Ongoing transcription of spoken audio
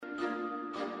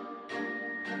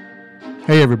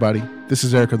Hey everybody, this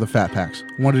is Eric of the Fat Packs.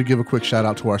 Wanted to give a quick shout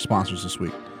out to our sponsors this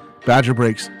week: Badger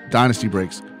Breaks, Dynasty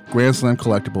Breaks, Grand Slam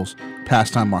Collectibles,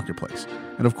 Pastime Marketplace,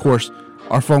 and of course,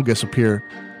 our phone guests appear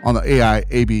on the AI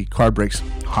AB Card Breaks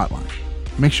hotline.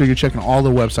 Make sure you're checking all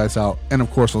their websites out, and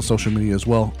of course on social media as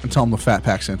well, and tell them the Fat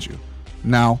Pack sent you.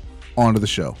 Now, on to the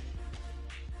show.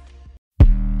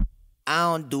 I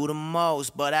don't do the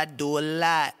most, but I do a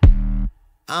lot.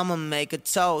 I'ma make a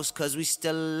toast, cause we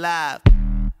still alive.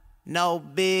 No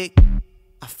big,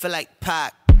 I feel like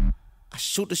Pac. I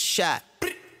shoot a shot.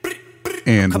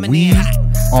 And we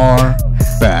are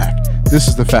back. This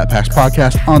is the Fat Packs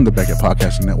Podcast on the Beckett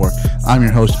Podcasting Network. I'm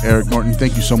your host, Eric Norton.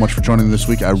 Thank you so much for joining this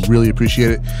week. I really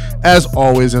appreciate it. As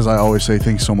always, as I always say,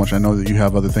 thanks so much. I know that you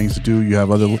have other things to do. You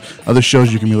have other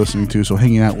shows you can be listening to. So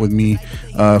hanging out with me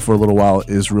for a little while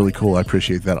is really cool. I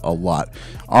appreciate that a lot.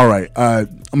 All right.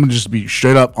 I'm going to just be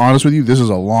straight up honest with you. This is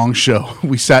a long show.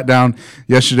 We sat down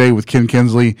yesterday with Ken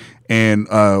Kinsley, and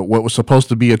what was supposed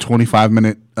to be a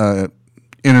 25-minute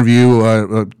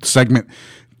interview segment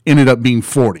ended up being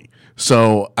 40.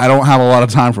 So I don't have a lot of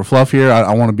time for fluff here.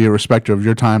 I want to be a respecter of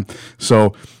your time.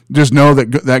 So just know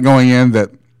that going in,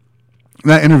 that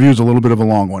interview is a little bit of a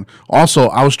long one. Also,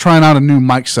 I was trying out a new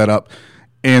mic setup,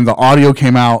 and the audio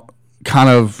came out kind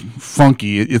of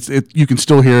funky. You can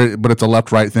still hear it, but it's a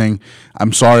left-right thing.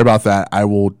 I'm sorry about that. I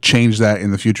will change that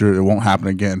in the future. It won't happen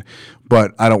again.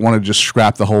 But I don't want to just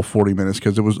scrap the whole 40 minutes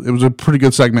because it was a pretty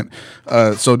good segment.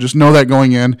 So just know that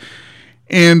going in.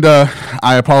 And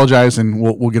I apologize, and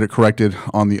we'll get it corrected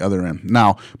on the other end.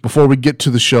 Now, before we get to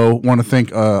the show, I want to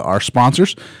thank our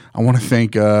sponsors. I want to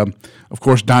thank, of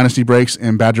course, Dynasty Breaks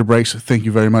and Badger Breaks. Thank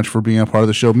you very much for being a part of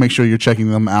the show. Make sure you're checking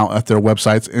them out at their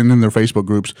websites and in their Facebook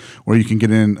groups where you can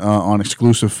get in on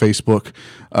exclusive Facebook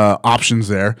options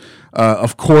there.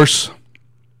 Of course,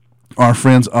 our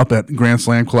friends up at Grand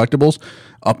Slam Collectibles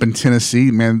up in Tennessee,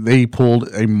 man, they pulled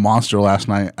a monster last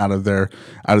night out of their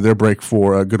break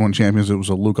for Good One Champions. It was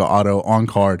a Luka Auto on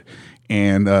card,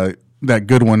 and that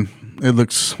Good One, it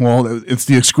looks, well, it's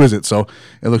the Exquisite, so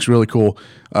it looks really cool.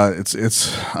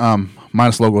 It's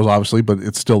minus logos obviously, but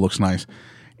it still looks nice.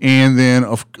 And then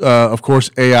of course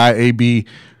AIAB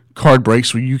Card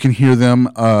Breaks, where you can hear them.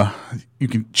 You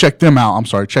can check them out.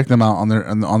 Check them out on their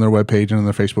webpage and on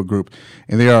their Facebook group.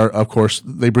 And they are, of course,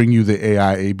 they bring you the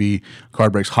AIAB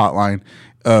Card Breaks hotline,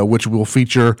 which will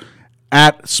feature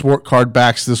at Sport Card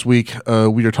Backs this week.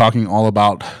 We are talking all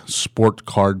about Sport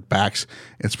Card Backs.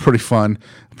 It's pretty fun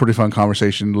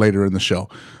conversation later in the show.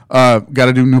 Got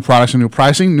to do new products and new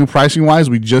pricing. New pricing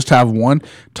wise, we just have one.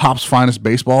 Topps Finest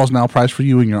Baseball is now priced for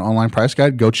you in your online price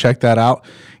guide. Go check that out.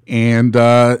 And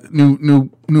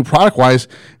new product wise,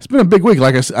 it's been a big week.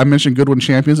 Like I mentioned, Good One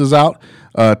Champions is out.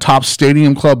 Topps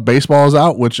Stadium Club Baseball is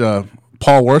out, which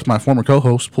Paul Worth, my former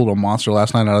co-host, pulled a monster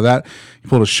last night out of that. He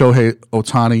pulled a Shohei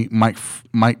Ohtani,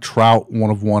 Mike Trout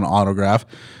 1/1 autograph.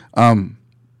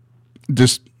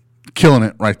 Just killing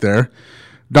it right there.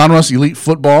 Donruss Elite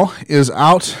Football is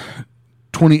out.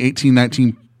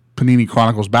 2018-19 Panini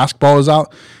Chronicles Basketball is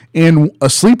out. And a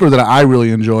sleeper that I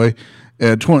really enjoy,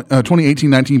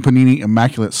 2018-19 Panini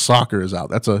Immaculate Soccer is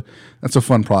out. That's a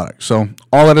fun product. So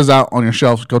all that is out on your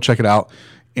shelves. Go check it out.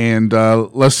 And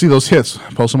let's see those hits.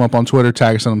 Post them up on Twitter,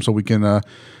 tag us on them so we can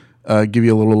give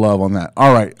you a little love on that.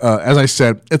 All right. As I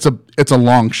said, it's a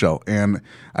long show. And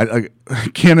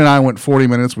Ken and I went 40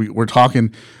 minutes. We're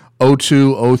talking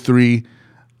 02, 03,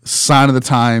 Sign of the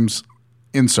Times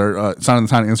insert, Sign of the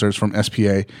Times inserts from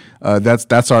SPA.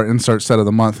 That's our insert set of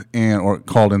the month, or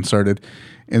called Inserted.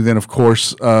 And then, of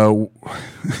course,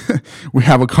 we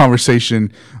have a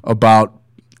conversation about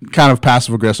kind of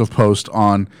passive-aggressive post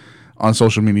on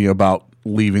social media about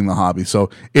leaving the hobby. So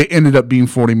it ended up being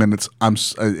 40 minutes.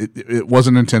 It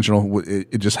wasn't intentional.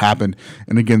 It just happened.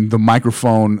 And again, the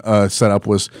microphone setup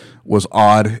was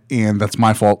odd, and that's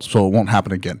my fault, so it won't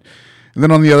happen again. And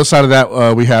then on the other side of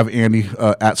that, we have Andy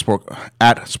at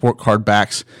Sport Card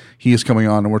Backs. He is coming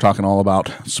on, and we're talking all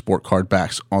about Sport Card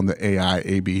Backs on the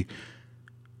AIAB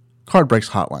Card Breaks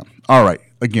hotline. All right.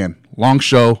 Again, long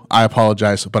show. I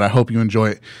apologize, but I hope you enjoy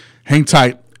it. Hang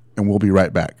tight, and we'll be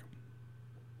right back.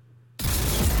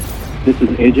 This is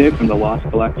AJ from The Lost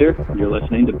Collector. You're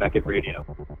listening to Beckett Radio.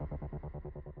 All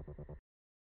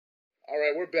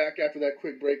right, we're back after that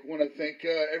quick break. I want to thank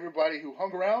everybody who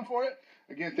hung around for it.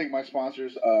 Again, thank my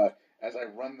sponsors as I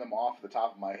run them off the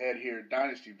top of my head here.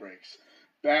 Dynasty Breaks,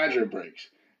 Badger Breaks,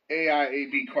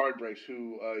 AIAB Card Breaks,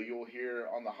 who you'll hear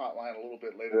on the hotline a little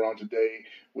bit later on today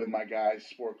with my guys,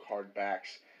 Sport Card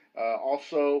Backs.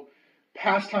 Also,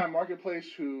 Pastime Marketplace,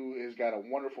 who has got a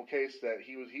wonderful case that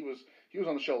he was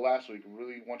on the show last week.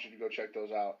 Really want you to go check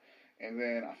those out. And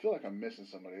then I feel like I'm missing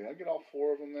somebody. Did I get all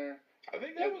 4 of them there? I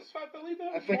think that was, I believe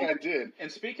that was I think I did.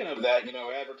 And speaking of that,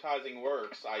 advertising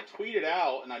works. I tweeted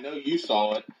out, and I know you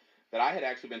saw it, that I had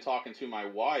actually been talking to my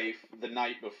wife the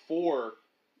night before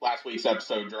last week's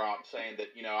episode dropped, saying that,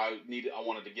 I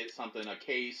wanted to get something, a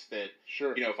case that,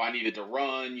 Sure. if I needed to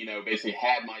run, basically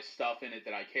had my stuff in it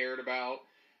that I cared about.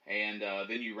 And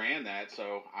then you ran that,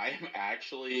 so I am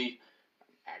actually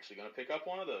going to pick up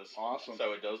one of those. Awesome.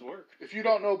 So it does work. If you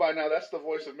don't know by now, that's the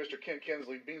voice of Mr. Ken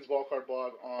Kinsley, Beans Ball Card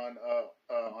Blog on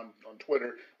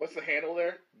Twitter. What's the handle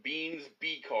there? Beans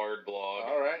B Card Blog.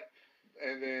 All right.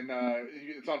 And then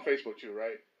it's on Facebook too,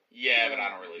 right? Yeah, but I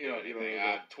don't really do anything. Really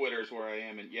do. Twitter's where I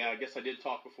am, and I guess I did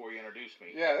talk before you introduced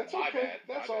me. Yeah, that's My okay. bad.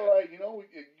 That's My all bad. right.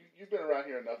 You've been around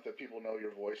here enough that people know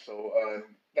your voice, so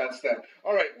that's that.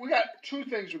 All right, we got 2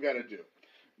 things we got to do.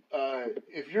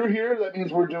 If you're here, that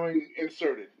means we're doing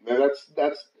Inserted. That's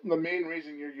the main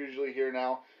reason you're usually here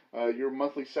now. Your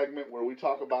monthly segment where we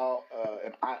talk about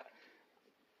I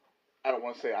don't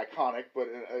want to say iconic, but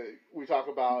we talk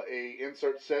about a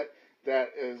insert set that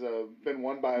has been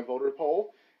won by a voter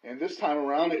poll. And this time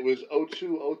around, it was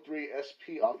 0203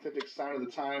 SP Authentic Sign of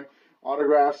the Time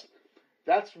autographs.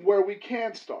 That's where we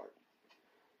can start.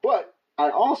 But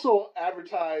I also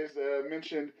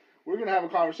mentioned we're going to have a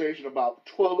conversation about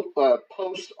 12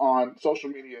 posts on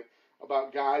social media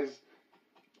about guys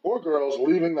or girls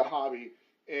leaving the hobby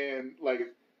and like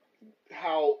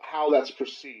how that's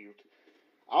perceived.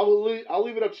 I'll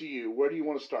leave it up to you. Where do you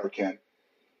want to start, Ken?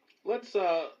 Let's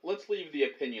leave the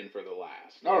opinion for the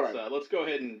last. All right. Let's go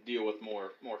ahead and deal with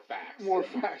more facts. More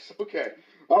facts. Okay.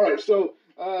 All right. So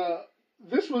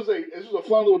this was a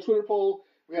fun little Twitter poll.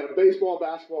 We had a baseball,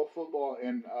 basketball, football,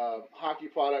 and hockey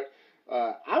product.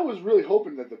 I was really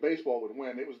hoping that the baseball would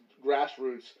win. It was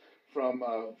grassroots from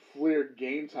Fleer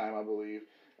Game Time, I believe,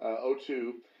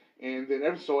 02. And then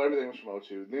everything was from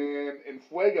 02. Then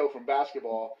Fuego from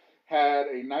basketball had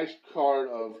a nice card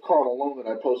of Karl Malone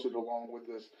that I posted along with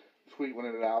this tweet when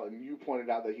it out, and you pointed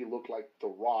out that he looked like The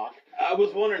Rock. I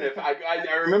was wondering if I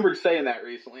remembered saying that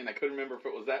recently, and I couldn't remember if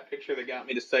it was that picture that got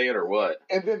me to say it or what.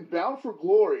 And then Bound for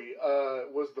Glory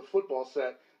was the football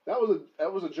set. That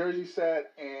was a jersey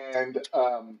set, and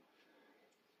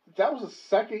that was the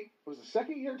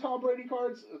second year Tom Brady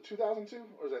cards, 2002,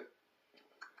 or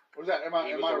was that? Am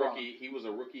I wrong? He was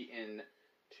a rookie in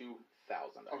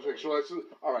 2000. So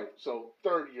all right. So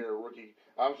third year rookie.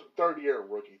 Third year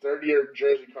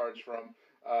jersey cards from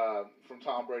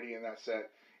Tom Brady in that set,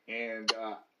 and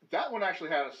that one actually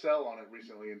had a sell on it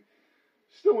recently, and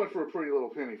still went for a pretty little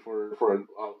penny for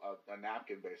a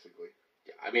napkin, basically.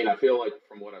 I mean, I feel like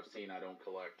from what I've seen, I don't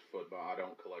collect football. I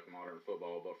don't collect modern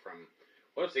football, but from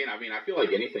what I've seen, I mean, I feel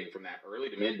like anything from that early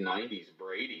to mid '90s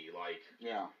Brady, like,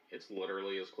 it's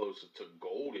literally as close to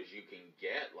gold as you can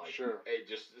get. Like, sure. It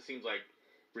seems like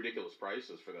ridiculous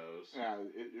prices for those. Yeah,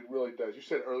 it really does. You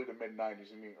said early to mid '90s.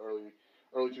 You mean early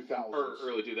 2000s? Or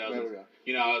early 2000s. There we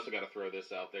go. I also got to throw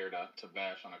this out there to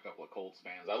bash on a couple of Colts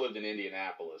fans. I lived in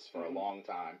Indianapolis for a long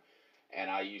time. And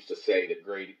I used to say that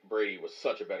Brady was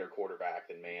such a better quarterback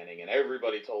than Manning, and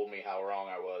everybody told me how wrong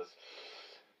I was.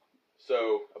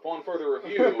 So, upon further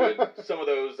review, and some of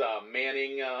those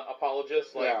Manning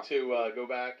apologists like to go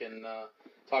back and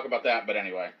talk about that. But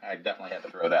anyway, I definitely had to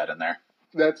throw that in there.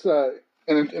 That's an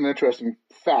interesting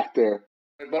fact there.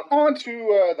 But on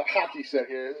to the hockey set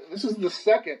here. This is the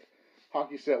second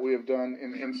hockey set we have done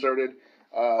in Inserted.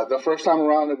 The first time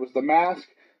around, it was the mask.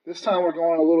 This time we're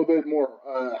going a little bit more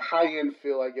high-end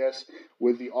feel, I guess,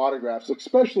 with the autographs,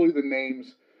 especially the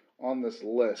names on this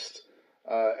list.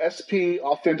 SP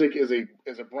Authentic is a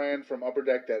brand from Upper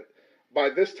Deck that, by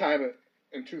this time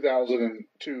in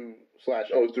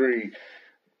 2002/03,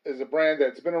 is a brand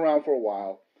that's been around for a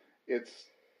while. It's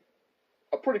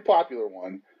a pretty popular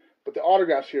one, but the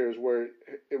autographs here is where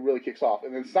it really kicks off.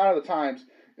 And then Sign of the Times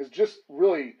is just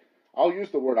really, I'll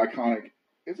use the word iconic.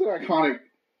 It's an iconic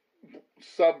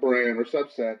sub-brand or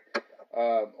subset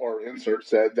or insert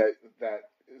set that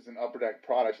is an Upper Deck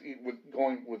product,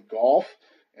 going with golf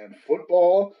and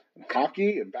football and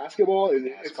hockey and basketball.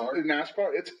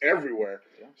 NASCAR. It's everywhere.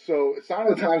 Yeah. So Sign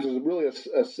of the Times is really a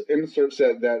insert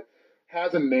set that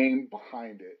has a name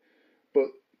behind it.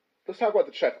 But let's talk about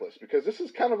the checklist, because this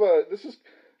is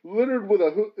littered with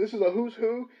this is a who's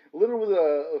who, littered with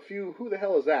a few who the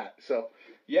hell is that. So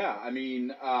yeah, I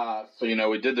mean,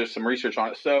 we did some research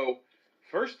on it. So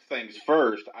first things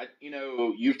first,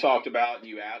 you've talked about,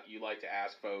 you like to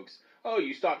ask folks, oh,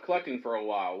 you stopped collecting for a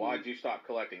while. Why did you stop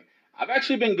collecting? I've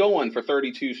actually been going for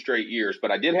 32 straight years,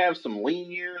 but I did have some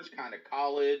lean years, kind of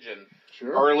college and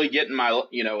early getting my,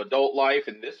 adult life.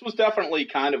 And this was definitely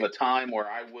kind of a time where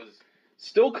I was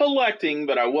still collecting,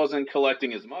 but I wasn't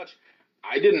collecting as much.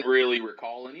 I didn't really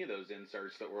recall any of those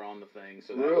inserts that were on the thing,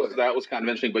 so that was kind of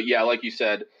interesting. But yeah, like you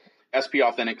said, SP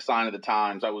Authentic, Sign of the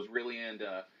Times. I was really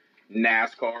into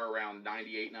NASCAR around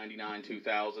 98, 99,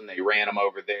 2000. They ran them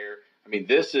over there. I mean,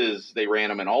 they ran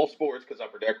them in all sports because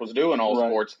Upper Deck was doing all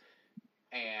sports.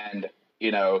 And,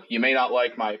 you may not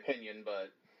like my opinion, but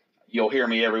you'll hear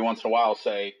me every once in a while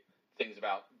say things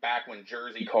about back when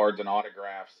jersey cards and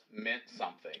autographs meant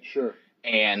something. Sure.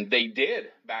 And they did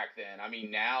back then. I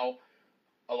mean, now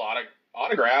a lot of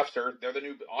autographs are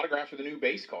the new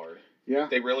base card. Yeah.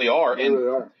 They really are. They really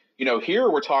are. Here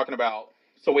we're talking about,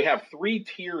 so we have 3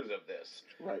 tiers of this.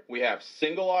 Right. We have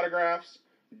single autographs,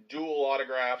 dual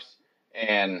autographs,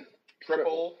 and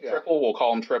triple. Yeah. Triple, we'll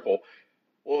call them triple.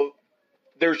 Well,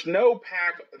 there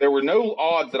were no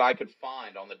odds that I could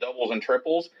find on the doubles and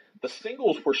triples. The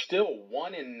singles were still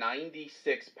 1 in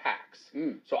 96 packs.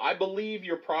 So I believe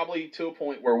you're probably to a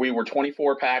point where we were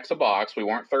 24 packs a box. We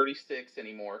weren't 36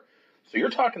 anymore. So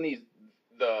you're talking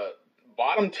the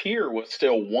bottom tier was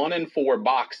still 1 in 4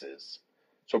 boxes.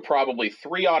 So probably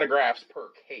 3 autographs per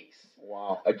case.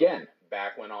 Wow. Again,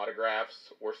 back when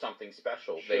autographs were something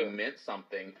special. Sure. They meant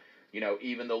something.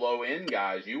 Even the low-end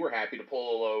guys, you were happy to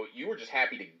pull you were just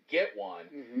happy to get one.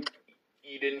 Mm-hmm.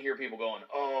 You didn't hear people going,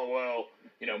 oh,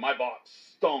 well, my box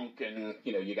stunk, and,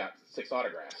 you got 6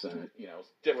 autographs, and,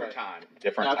 different time.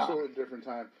 Absolutely different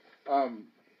time.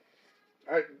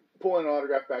 Pulling an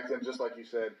autograph back then, just like you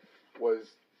said, was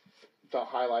the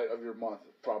highlight of your month,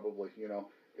 probably,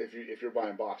 if you're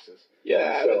buying boxes.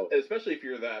 Yeah, especially if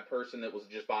you're that person that was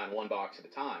just buying 1 box at a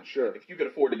time. Sure. If you could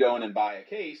afford to go in and buy a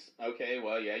case, okay,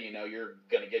 well, yeah, you're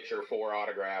going to get your 4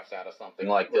 autographs out of something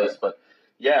like this. But,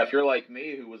 yeah, if you're like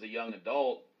me who was a young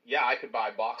adult, yeah, I could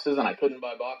buy boxes, and I couldn't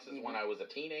buy boxes when I was a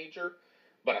teenager.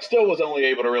 But I still was only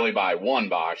able to really buy 1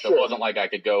 box. Sure. It wasn't like I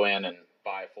could go in and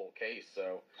buy a full case.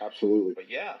 So absolutely. But,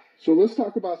 yeah. So let's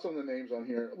talk about some of the names on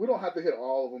here. We don't have to hit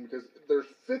all of them because there's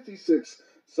 56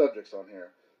 subjects on here.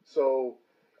 So,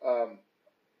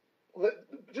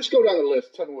 just go down the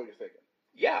list. Tell me what you're thinking.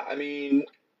 Yeah, I mean,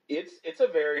 it's a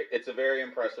very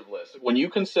impressive list when you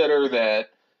consider that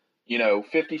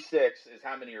 56 is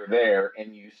how many are there,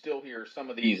 and you still hear some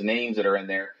of these names that are in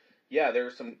there. Yeah,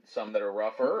 there's some that are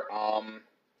rougher.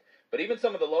 But even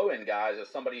some of the low end guys, as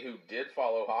somebody who did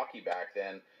follow hockey back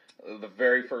then, the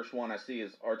very first one I see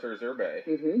is Artur Zerbe.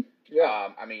 Mm-hmm. Yeah.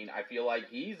 I mean, I feel like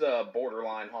he's a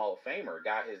borderline Hall of Famer.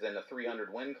 Guy is in the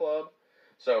 300 win club.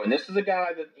 So, and this is a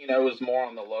guy that, is more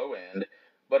on the low end.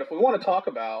 But if we want to talk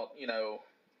about,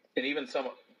 and even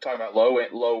talk about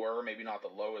lower, maybe not the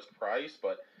lowest price,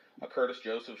 but a Curtis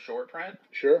Joseph short print.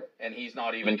 Sure. And he's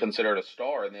not even considered a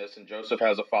star in this. And Joseph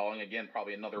has a following, again,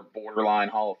 probably another borderline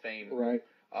Hall of Fame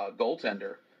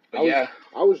goaltender. But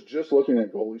I was just looking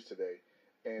at goalies today.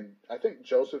 And I think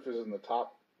Joseph is in the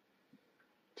top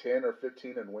 10 or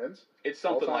 15 in wins. It's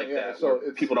something like that. So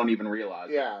people don't even realize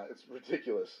it. Yeah, it's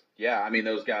ridiculous. Yeah, I mean,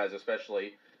 those guys,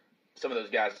 especially some of those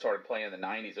guys that started playing in the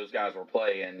 90s, those guys were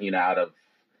playing, out of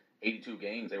 82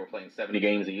 games, they were playing 70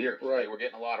 games a year. So right. They were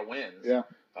getting a lot of wins. Yeah.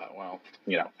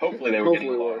 Hopefully they were getting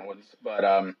a lot of wins. But,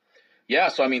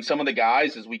 so, I mean, some of the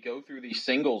guys, as we go through these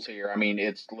singles here, I mean,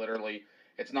 it's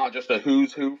not just a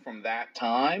who's who from that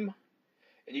time.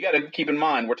 And you got to keep in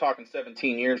mind, we're talking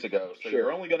 17 years ago, so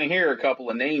You're only going to hear a couple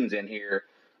of names in here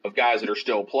of guys that are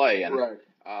still playing. Right.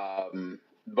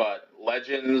 But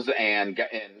legends and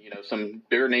some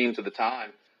bigger names of the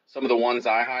time. Some of the ones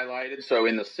I highlighted. So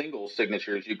in the singles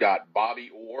signatures, you've got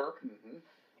Bobby Orr,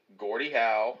 Gordie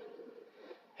Howe,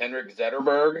 Henrik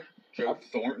Zetterberg, Joe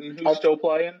Thornton, who's still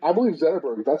playing. I believe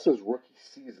Zetterberg, that's his rookie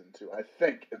season, too. I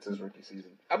think it's his rookie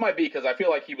season. That might be because I feel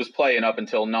like he was playing up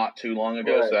until not too long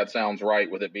ago, right. So that sounds right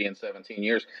with it being 17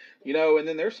 years. And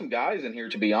then there's some guys in here,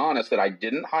 to be honest, that I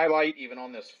didn't highlight even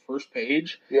on this first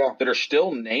page that are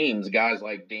still names, guys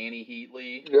like Danny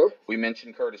Heatley. Yep. We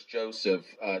mentioned Curtis Joseph,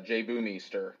 Jay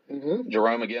Boomeister, mm-hmm.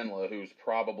 Jerome McGinley, who's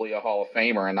probably a Hall of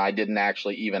Famer, and I didn't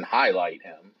actually even highlight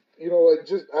him.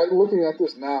 Looking at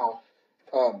this now,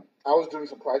 I was doing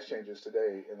some price changes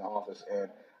today in the office, and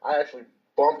I actually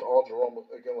bumped all Jerome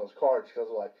McGinley's cards because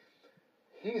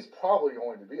he's probably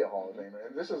going to be a Hall of Famer.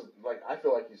 And this is, I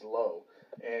feel like he's low.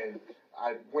 And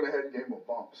I went ahead and gave him a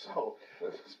bump. So,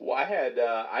 well,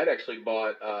 I'd actually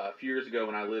bought a few years ago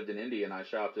when I lived in Indy and I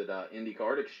shopped at Indy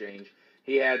Card Exchange.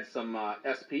 He had some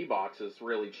SP boxes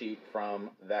really cheap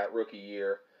from that rookie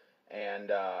year.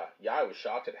 And, I was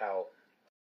shocked at how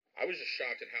low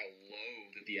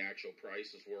that the actual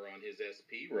prices were on his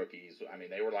SP rookies. I mean,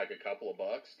 they were like a couple of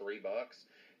bucks, $3.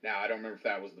 Now, I don't remember if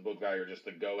that was the book value or just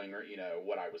the going or,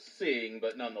 what I was seeing,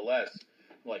 but nonetheless,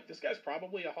 like this guy's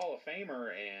probably a Hall of Famer,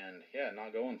 and yeah,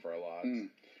 not going for a lot.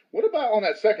 What about on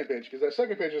that second page? Because that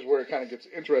second page is where it kind of gets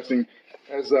interesting,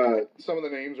 as some of the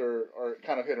names are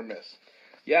kind of hit or miss.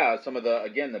 Yeah, some of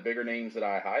the bigger names that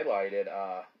I highlighted.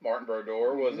 Martin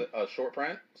Brodeur was a short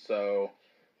print, so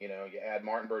you add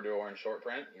Martin Brodeur in short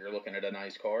print, you're looking at a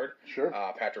nice card. Sure.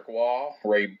 Patrick Waugh,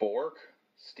 Ray Bourque,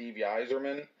 Steve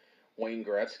Yzerman, Wayne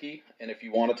Gretzky, and if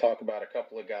you want to talk about a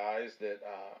couple of guys that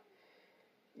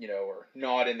are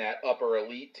not in that upper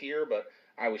elite tier, but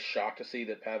I was shocked to see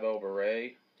that Pavel Bure,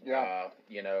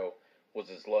 was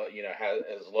as low, has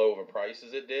as low of a price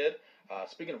as it did.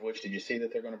 Speaking of which, did you see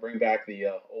that they're going to bring back the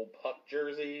old Puck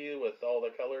jersey with all the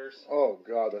colors? Oh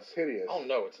God, that's hideous. Oh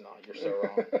no, it's not. You're so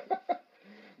wrong.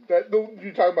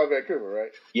 You're talking about Vancouver,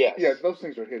 right? Yes. Yeah, those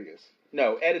things are hideous.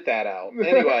 No, edit that out.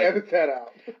 Anyway. Edit that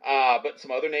out. But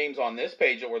some other names on this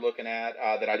page that we're looking at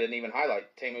that I didn't even highlight.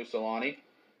 Teemu Selanne.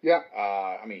 Yeah.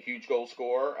 Huge goal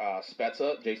scorer.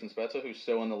 Spezza, Jason Spezza, who's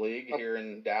still in the league here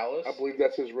in Dallas. I believe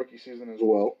that's his rookie season as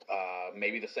well.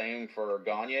 Maybe the same for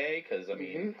Gagne, because,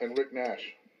 and Rick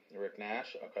Nash. Rick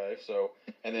Nash, okay. So,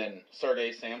 and then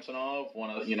Sergei Samsonov,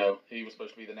 he was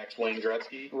supposed to be the next Wayne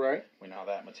Gretzky. Right. We know how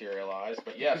that materialized.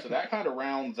 But yeah, so that kind of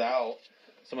rounds out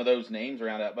some of those names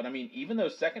around that. But even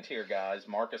those second tier guys,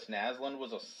 Marcus Naslund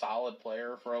was a solid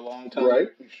player for a long time. Right,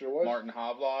 he sure was. Martin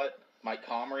Havlat, Mike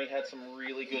Comrie had some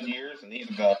really good years, and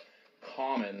these are the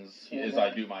commons, as I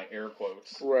do my air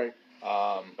quotes. Right.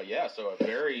 But yeah, so a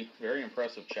very, very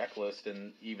impressive checklist,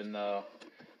 and even the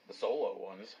solo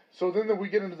ones. So then we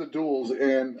get into the duels,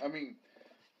 and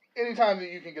anytime that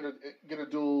you can get a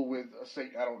duel with, say,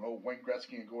 I don't know, Wayne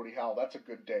Gretzky and Gordie Howe, that's a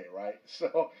good day, right?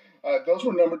 So the duels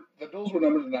were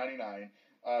numbered to 99.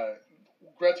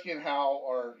 Gretzky and Howe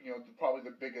are probably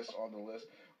the biggest on the list.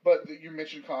 But you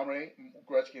mentioned Comrie.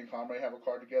 Gretzky and Comrie have a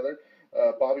card together.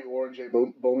 Bobby Orr and Jay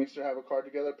Bouwmeester have a card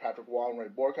together. Patrick Waugh and Ray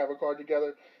Bourque have a card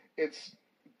together.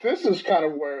 This is kind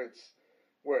of where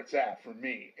it's at for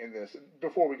me in this.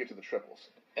 Before we get to the triples.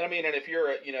 And if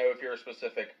you're a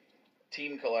specific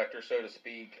team collector, so to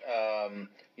speak,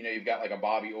 you've got like a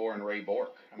Bobby Orr and Ray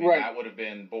Bourque. Right. That would have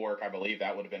been Bourque. I believe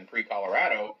that would have been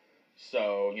pre-Colorado.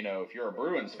 So if you're a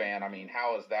Bruins fan,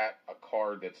 how is that a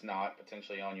card that's not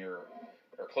potentially on your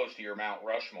or close to your Mount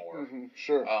Rushmore,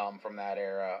 sure, from that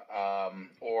era,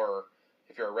 or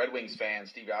if you're a Red Wings fan,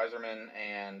 Steve Yzerman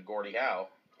and Gordie Howe.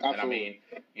 Absolutely.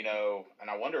 And and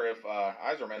I wonder if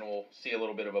Yzerman will see a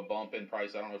little bit of a bump in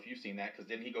price. I don't know if you've seen that, because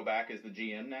didn't he go back as the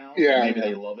GM now? Yeah. So maybe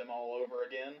they love him all over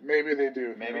again. Maybe they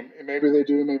do. Maybe they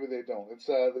do. Maybe they don't. Let's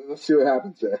see what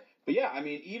happens there. But yeah,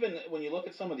 even when you look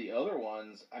at some of the other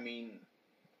ones,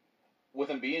 with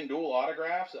them being dual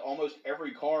autographs, almost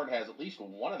every card has at least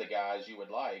one of the guys you would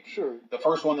like. Sure. The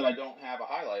first one that I don't have a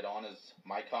highlight on is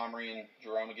Mike Comrie and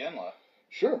Jerome Iginla.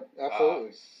 Sure,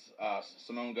 absolutely.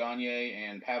 Simone Gagne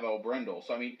and Pavel Brendel.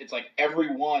 So, it's like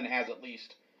everyone has at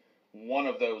least one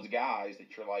of those guys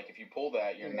that you're like, if you pull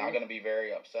that, you're not going to be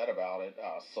very upset about it.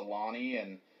 Selanne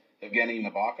and Evgeny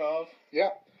Nabokov. Yeah.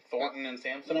 Thornton and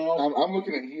Samsonov. I'm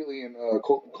looking at Healy and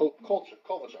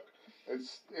Kovalchuk.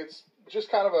 It's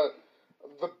just kind of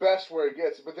the best where it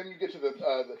gets. But then you get to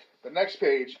the next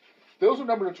page. Those are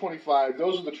numbered to 25.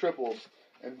 Those are the triples.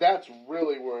 And that's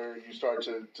really where you start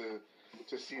to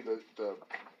see the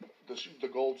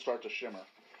gold start to shimmer.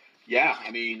 Yeah,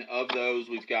 of those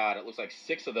we've got, it looks like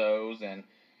 6 of those, and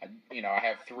I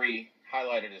have 3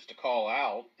 highlighted as to call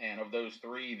out, and of those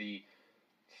 3, the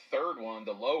third one,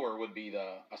 the lower, would be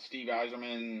a Steve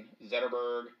Yzerman,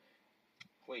 Zetterberg.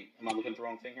 Wait, am I looking at the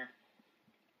wrong thing here?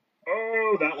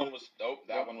 Oh, that one was still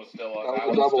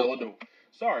a duel.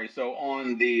 Sorry, so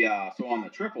on the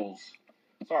triples,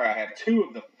 sorry, I had 2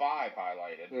 of the 5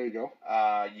 highlighted. There you go.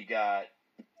 You got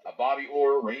a Bobby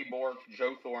Orr, Ray Bourque,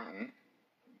 Joe Thornton.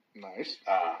 Nice.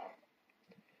 I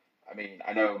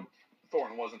know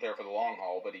Thornton wasn't there for the long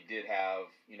haul, but he did have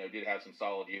some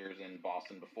solid years in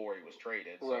Boston before he was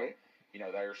traded. So, right.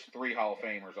 There's 3 Hall of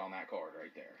Famers on that card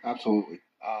right there. Absolutely.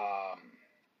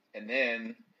 And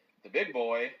then the big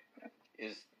boy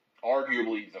is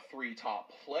arguably the 3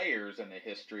 top players in the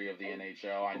history of the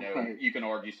NHL. I know you can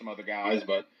argue some other guys,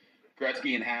 but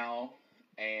Gretzky and Howe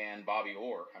and Bobby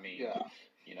Orr.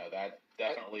 That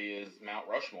definitely is Mount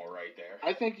Rushmore right there.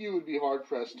 I think you would be hard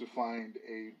pressed to find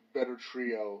a better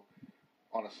trio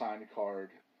on a signed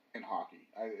card in hockey.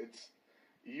 It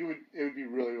would be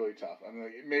really, really tough.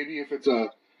 Maybe if it's a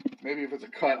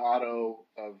cut auto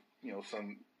of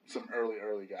some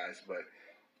early guys, but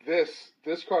this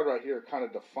card right here kind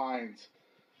of defines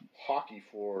hockey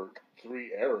for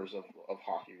 3 eras of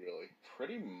hockey, really.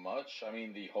 Pretty much.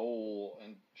 The whole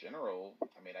in general.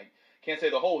 can't say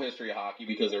the whole history of hockey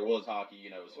because there was hockey,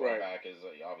 as far Right. back as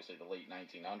obviously the late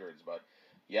 1900s. But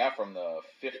yeah, from the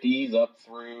 50s up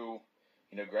through,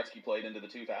 Gretzky played into the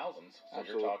 2000s. So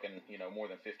Absolutely. you're talking, more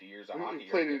than 50 years of hockey. He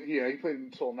played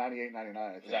until 98, 99,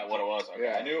 I think. Is that what it was? Okay.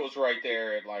 Yeah. I knew it was right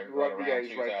there at right around Yeah,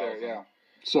 he's 2000. right there, yeah.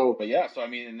 So, But yeah,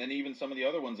 and then even some of the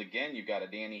other ones again, you've got a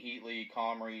Danny Heatley,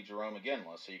 Comrie, Jerome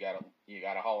McGinley. So you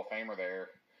got a Hall of Famer there.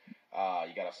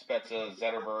 You got a Spezza,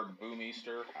 Zetterberg,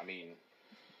 Boomeister. I mean,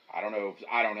 I don't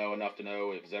know enough to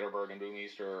know if Zetterberg and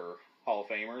Boomeister are Hall of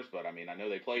Famers, but I mean, I know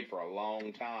they played for a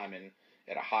long time and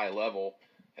at a high level.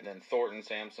 And then Thornton,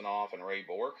 Samsonov, and Ray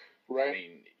Bourque. right. I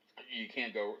mean, you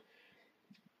can't go.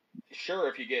 Sure,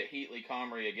 if you get Heatley,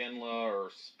 Comrie, Iginla, or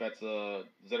Spezza,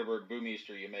 Zetterberg,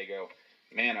 Boomeister, you may go,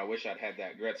 man, I wish I'd had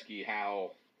that Gretzky,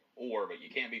 Howe, but you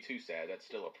can't be too sad. That's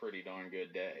still a pretty darn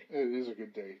good day. It is a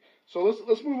good day. So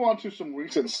let's move on to some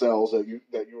recent sells that you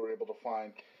were able to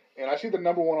find. And I see the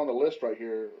number one on the list right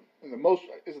here. Is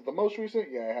it the most recent?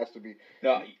 Yeah, it has to be.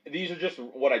 No, these are just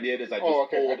what I did is I just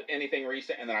pulled anything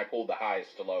recent and then I pulled the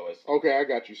highest to lowest. Okay, I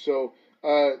got you. So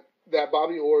that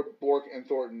Bobby Orr, Bourque, and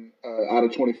Thornton out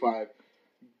of 25,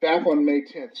 back on May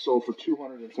 10th, sold for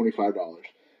 $225.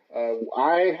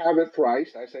 I have it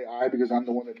priced. I say I because I'm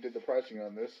the one that did the pricing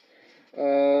on this.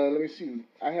 Let me see.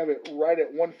 I have it right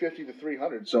at 150 to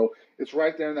 300, so it's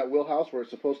right there in that wheelhouse where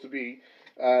it's supposed to be.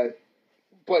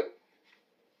 But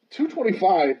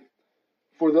 225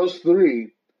 for those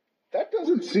three, that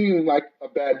doesn't seem like a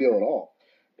bad deal at all.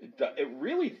 It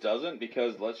really doesn't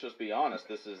because let's just be honest.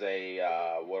 This is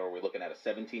what are we looking at? A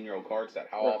 17-year-old card set.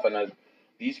 How often are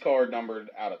these card numbered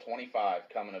out of 25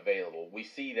 coming available? We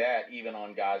see that even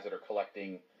on guys that are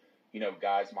collecting,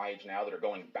 guys my age now that are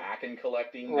going back and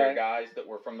collecting their guys that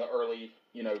were from the early,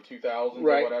 2000s or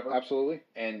whatever. Absolutely.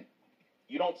 And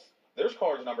there's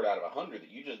cards numbered out of 100 that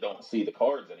you just don't see the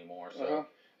cards anymore. So,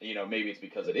 maybe it's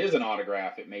because it is an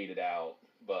autograph, it made it out.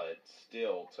 But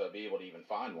still, to be able to even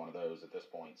find one of those at this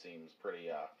point seems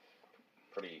pretty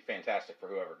fantastic for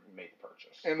whoever made the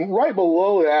purchase. And right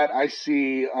below that, I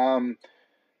see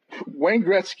Wayne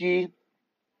Gretzky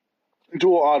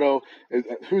dual auto.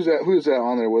 Who's that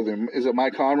on there with him? Is it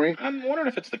Mike Comrie? I'm wondering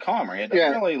if it's the Comrie. It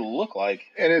doesn't really look like.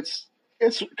 And it's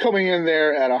coming in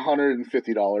there at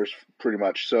 $150 pretty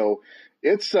much. So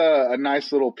it's a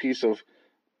nice little piece of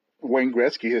Wayne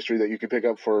Gretzky history that you can pick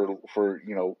up for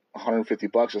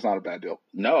 $150. It's not a bad deal.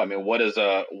 No, I mean, what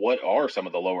are some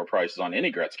of the lower prices on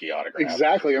any Gretzky autograph?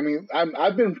 Exactly. I mean,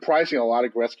 I've been pricing a lot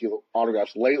of Gretzky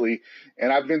autographs lately,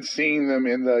 and I've been seeing them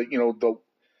in the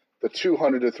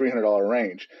 $200 to $300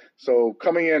 range. So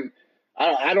coming in,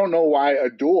 I don't know why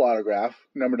a dual autograph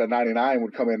numbered to 99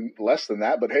 would come in less than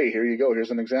that, but hey, here you go.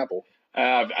 Here's an example.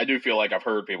 I do feel like I've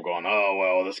heard people going, "Oh,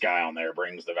 well, this guy on there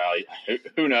brings the value."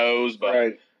 Who knows? But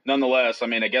right. Nonetheless, I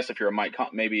mean, I guess if you're a Mike,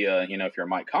 if you're a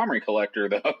Mike Comrie collector,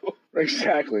 though.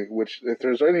 Exactly. Which, if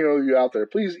there's any of you out there,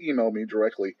 please email me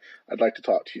directly. I'd like to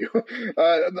talk to you.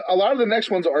 A lot of the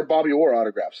next ones are Bobby Orr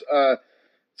autographs.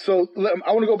 So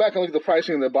I want to go back and look at the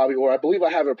pricing of the Bobby Orr. I believe I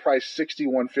have it priced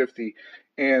 $61.50,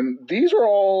 and these are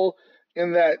all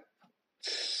in that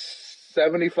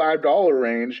 $75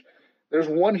 range. There's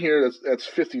one here that's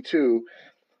 $52,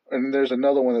 and there's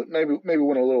another one that maybe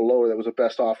went a little lower that was a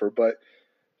best offer, but.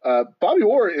 Bobby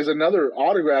Orr is another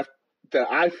autograph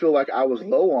that I feel like I was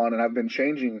low on and I've been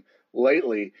changing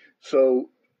lately.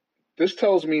 So this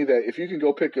tells me that if you can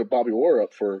go pick a Bobby Orr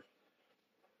up for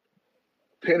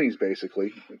pennies,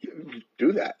 basically,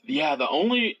 do that. Yeah, the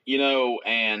only,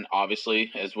 and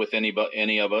obviously, as with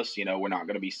any of us, we're not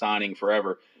going to be signing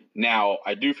forever. Now,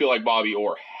 I do feel like Bobby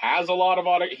Orr has a lot of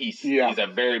autographs. He's a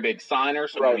very big signer,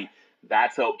 so maybe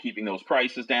that's helped keeping those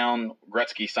prices down.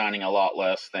 Gretzky signing a lot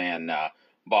less than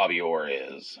Bobby Orr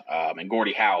is. And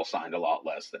Gordie Howe signed a lot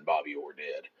less than Bobby Orr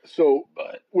did. So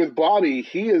with Bobby,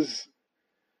 he's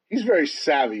very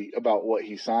savvy about what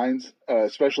he signs,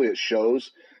 especially at shows.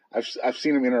 I've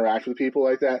seen him interact with people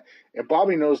like that. And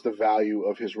Bobby knows the value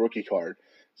of his rookie card.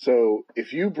 So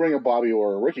if you bring a Bobby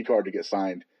Orr rookie card to get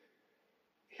signed,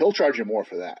 he'll charge you more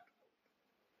for that.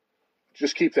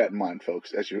 Just keep that in mind,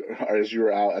 folks, as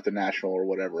you're out at the National or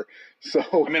whatever. So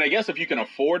I mean, I guess if you can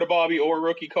afford a Bobby Orr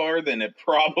rookie card, then it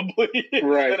probably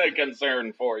isn't a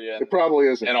concern for you. It probably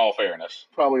isn't. In all fairness,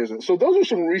 probably isn't. So those are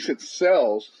some recent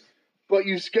sells, but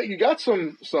you got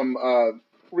some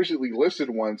recently listed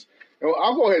ones. And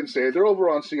I'll go ahead and say it. They're over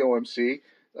on COMC.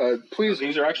 Please,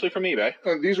 these are actually from eBay.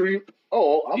 These are.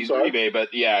 Oh, I'm sorry. These are eBay,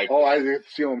 but yeah. Oh, I did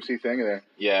the COMC thing there.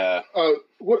 Yeah.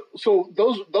 So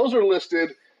those are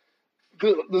listed.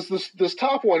 This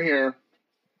top one here,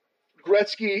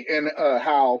 Gretzky and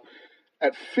Howe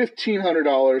at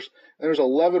 $1,500, and there's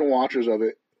 11 watchers of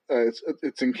it.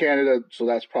 It's in Canada, so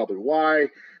that's probably why.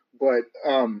 But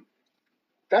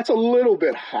that's a little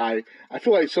bit high. I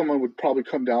feel like someone would probably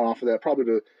come down off of that, probably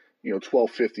to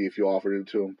 $12.50 if you offered it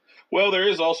to them. Well, there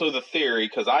is also the theory,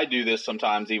 because I do this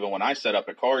sometimes even when I set up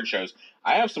at card shows.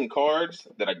 I have some cards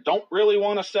that I don't really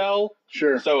want to sell.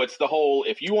 Sure. So it's the whole,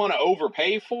 if you want to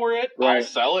overpay for it, Right. I'll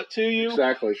sell it to you.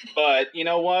 Exactly. But you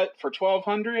know what? For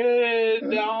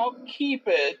 $1,200, I'll keep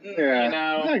it.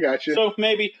 Yeah, I got you. So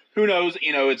maybe, who knows?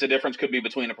 It's a difference could be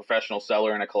between a professional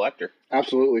seller and a collector.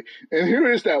 Absolutely. And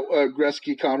here is that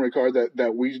Gretzky Comrie card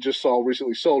that we just saw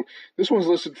recently sold. This one's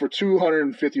listed for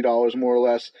 $250 more or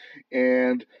less,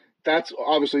 and that's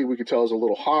obviously we could tell is a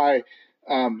little high.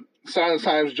 Silent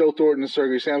Times, Joe Thornton, and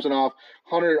Sergei Samsonov.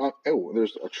 100.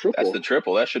 There's a triple. That's the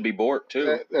triple. That should be Bork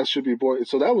too. That should be Bork.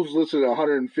 So that was listed at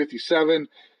 157.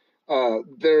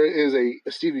 There is a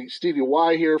Stevie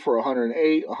Y here for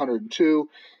 108, 102,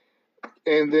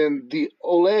 and then the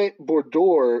Ole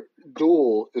Bordeaux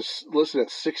duel is listed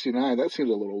at 69. That seems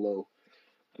a little low.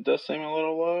 It does seem a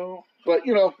little low. But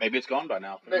maybe it's gone by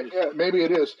now. Maybe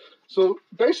it is. So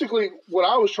basically, what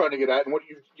I was trying to get at, and what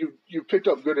you picked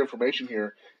up good information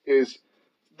here, is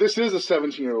this is a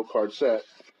 17-year-old card set,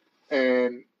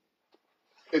 and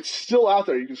it's still out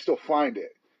there. You can still find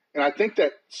it, and I think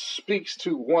that speaks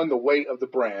to one, the weight of the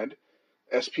brand,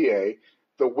 SPA,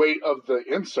 the weight of the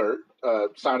insert,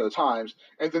 Sign of the Times,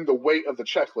 and then the weight of the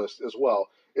checklist as well.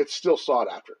 It's still sought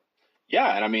after.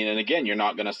 Yeah, and again, you're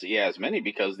not going to see as many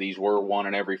because these were 1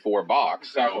 in every 4 box.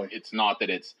 Exactly. So it's not that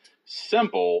it's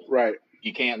simple. Right.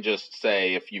 You can't just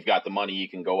say if you've got the money, you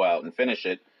can go out and finish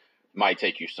it. Might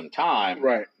take you some time.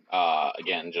 Right.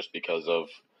 Again, just because of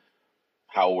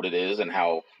how old it is and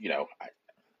how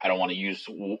I don't want to use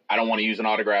an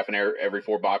autograph in every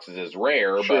 4 boxes as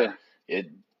rare, Sure. but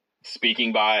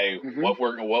speaking by what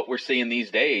we're seeing these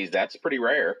days, that's pretty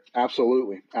rare.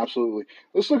 Absolutely.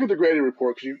 Let's look at the graded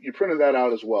report because you printed that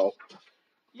out as well.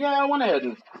 Yeah, I went ahead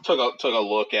and took a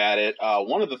look at it.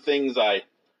 One of the things I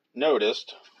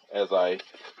noticed, as I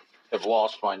have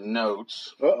lost my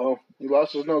notes. Uh-oh, he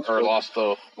lost his notes. Or lost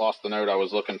the note I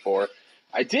was looking for.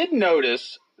 I did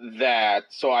notice that,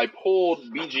 so I pulled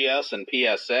BGS and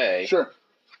PSA. Sure.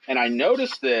 And I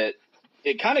noticed that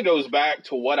it kind of goes back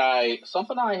to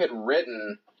something I had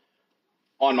written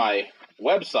on my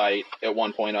website at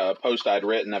one point, a post I'd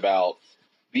written about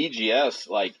BGS,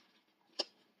 like,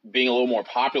 being a little more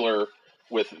popular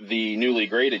with the newly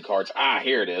graded cards.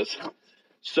 Here it is.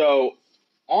 So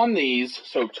on these,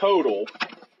 total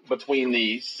between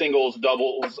the singles,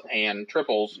 doubles, and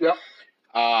triples, yep.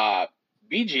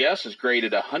 BGS is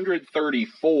graded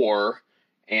 134,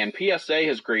 and PSA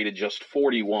has graded just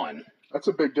 41. That's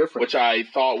a big difference. Which I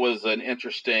thought was an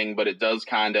interesting, but it does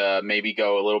kind of maybe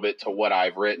go a little bit to what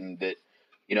I've written, that,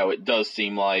 it does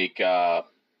seem like, a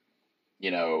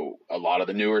lot of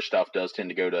the newer stuff does tend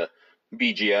to go to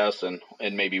BGS,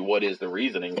 and maybe what is the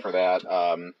reasoning for that.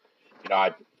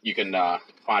 You can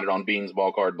find it on Bean's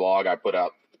Ball Card blog. I put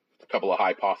out a couple of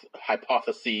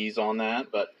hypotheses on that,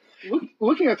 but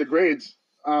looking at the grades,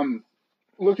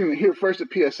 looking here first at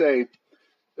PSA,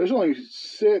 there's only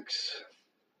 6,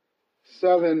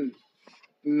 7,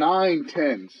 9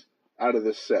 10s out of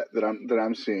this set that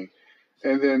I'm seeing,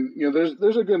 and then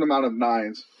there's a good amount of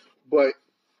 9s, but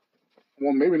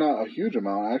maybe not a huge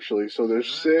amount actually. So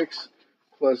there's 6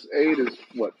 plus 8 is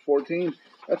what, 14?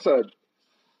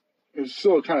 It's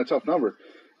still a kind of tough number.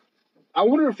 I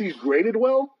wonder if these graded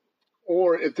well,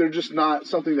 or if they're just not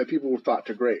something that people were thought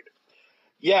to grade.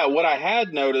 Yeah, what I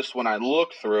had noticed when I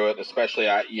looked through it, especially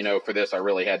for this, I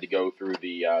really had to go through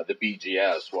the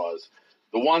BGS, was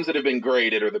the ones that have been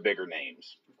graded are the bigger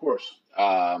names. Of course.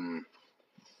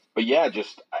 But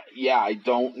I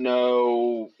don't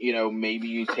know, maybe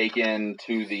you take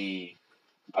into the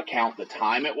account the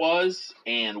time it was,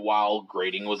 and while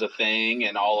grading was a thing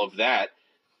and all of that,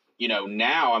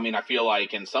 now, I feel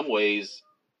like in some ways,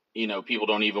 people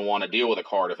don't even want to deal with a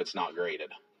card if it's not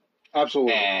graded.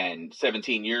 Absolutely. And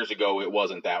 17 years ago, it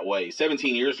wasn't that way.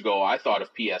 17 years ago, I thought of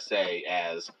PSA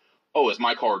as, is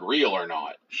my card real or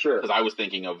not? Sure. Because I was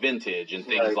thinking of vintage and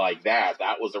things like that.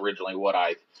 That was originally what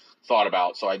I thought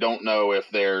about. So I don't know if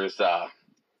there's,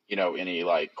 any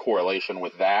like correlation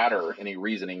with that or any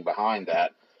reasoning behind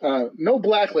that. No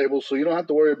black labels, so you don't have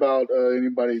to worry about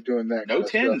anybody doing that. No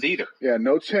 10s either. Yeah,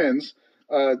 no 10s.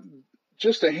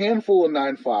 Just a handful of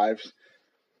 9.5s,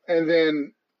 and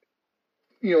then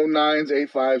 9s,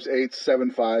 8.5s, 8s,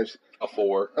 7.5s. A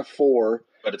 4. A 4.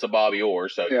 But it's a Bobby Orr,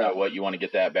 so yeah. You know what? You want to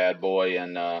get that bad boy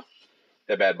and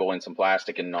some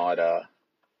plastic and not.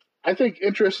 I think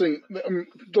interesting.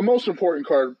 The most important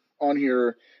card on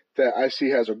here that I see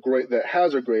has a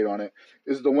grade on it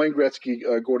is the Wayne Gretzky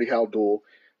Gordie Howe duel.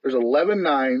 There's 11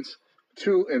 9s,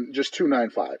 two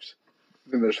 9.5s.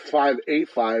 Then there's 5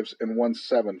 8.5s and 1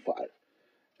 7.5.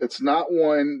 It's not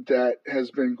one that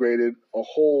has been graded a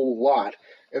whole lot.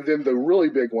 And then the really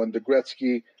big one, the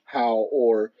Gretzky Howe,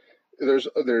 or there's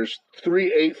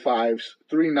 3 8.5s,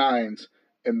 3 9s,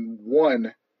 and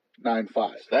 1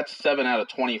 9.5. That's 7 out of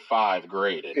 25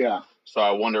 graded. Yeah. So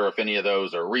I wonder if any of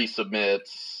those are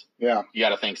resubmits. Yeah. You got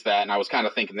to think that. And I was kind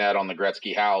of thinking that on the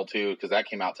Gretzky Howe, too, because that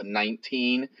came out to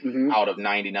 19 out of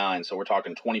 99. So we're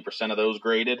talking 20% of those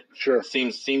graded. Sure.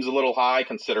 Seems a little high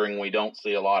considering we don't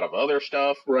see a lot of other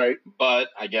stuff. Right. But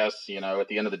I guess, at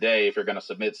the end of the day, if you're going to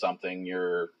submit something,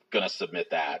 you're going to submit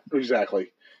that.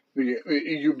 Exactly.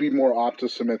 You'd be more apt to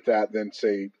submit that than,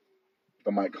 say,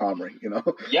 the Mike Comrie,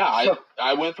 Yeah,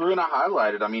 I went through and I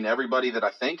highlighted. I mean, everybody that I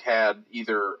think had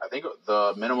I think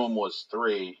the minimum was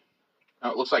 3. No,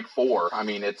 it looks like 4. I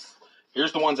mean,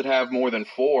 here's the ones that have more than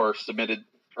 4 submitted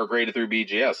or graded through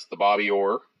BGS. The Bobby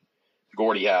Orr,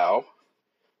 Gordie Howe,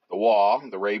 the Waugh,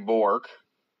 the Ray Bourque,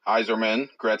 Yzerman,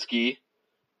 Gretzky,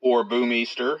 Orr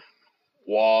Boomeister,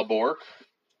 Waugh Bourque,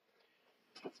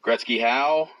 Gretzky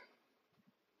Howe,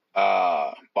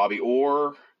 Bobby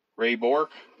Orr, Ray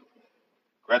Bourque,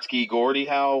 Gretzky, Gordie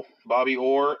Howe, Bobby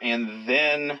Orr, and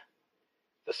then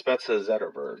the Spezza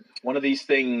Zetterberg. One of these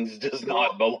things does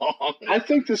not belong. I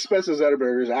think the Spezza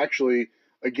Zetterberg is actually,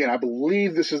 again, I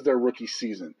believe this is their rookie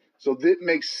season. So that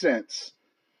makes sense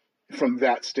from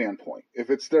that standpoint. If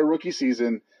it's their rookie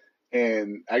season,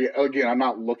 and I'm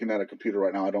not looking at a computer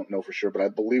right now, I don't know for sure, but I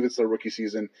believe it's their rookie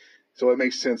season. So it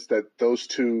makes sense that those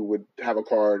two would have a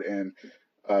card, and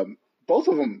both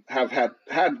of them have had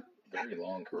very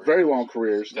long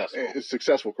careers,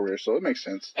 successful careers, so it makes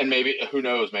sense. And maybe, who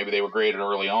knows, maybe they were graded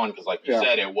early on because, like you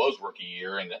said, it was rookie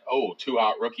year, and 2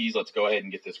 hot rookies, let's go ahead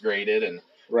and get this graded and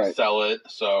sell it.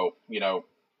 So,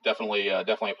 definitely a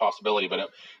possibility, but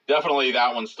definitely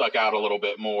that one stuck out a little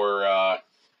bit more,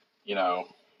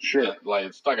 Sure. Like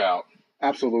it stuck out.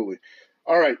 Absolutely.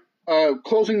 All right.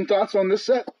 Closing thoughts on this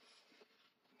set?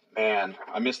 Man,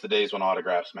 I miss the days when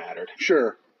autographs mattered.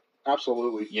 Sure.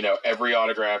 Absolutely. Every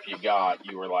autograph you got,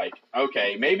 you were like,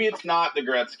 okay, maybe it's not the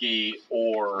Gretzky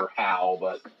or Howe,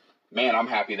 but man, I'm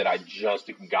happy that I just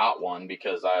got one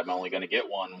because I'm only going to get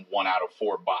one out of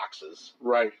 4 boxes.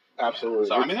 Right. Absolutely.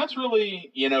 So, I mean, that's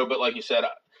really, but like you said,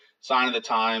 Sign of the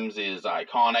Times is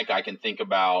iconic. I can think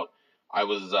about, I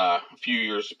was, a few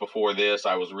years before this,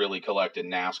 I was really collecting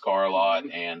NASCAR a lot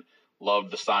and loved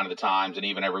the Sign of the Times. And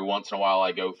even every once in a while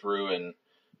I go through and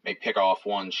may pick off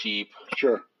one cheap.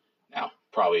 Sure. Now,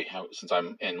 probably since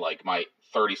I'm in like my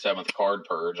 37th card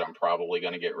purge, I'm probably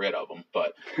going to get rid of them.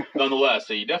 But nonetheless,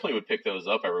 so you definitely would pick those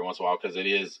up every once in a while because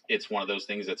it's one of those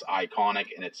things that's iconic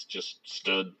and it's just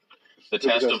stood the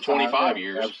test of 25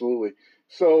 years. Absolutely.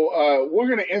 So we're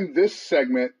going to end this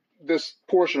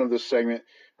portion of this segment,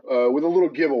 with a little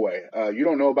giveaway. You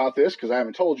don't know about this because I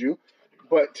haven't told you,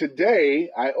 but today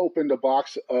I opened a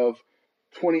box of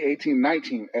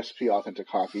 2018-19 SP Authentic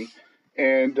Hockey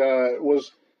and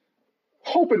was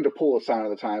hoping to pull a Sign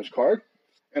of the Times card,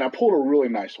 and I pulled a really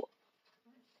nice one.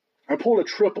 I pulled a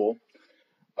triple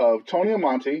of Tony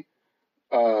Amonte,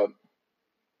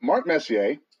 Mark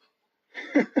Messier.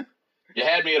 You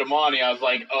had me at Amonte. I was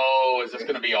like, oh, is this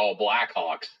going to be all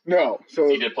Blackhawks? No. So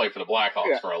he did play for the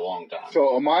Blackhawks for a long time.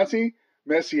 So Amonte,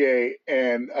 Messier,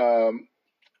 and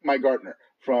Mike Gartner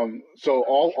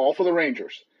all for the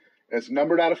Rangers. It's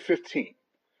numbered out of 15.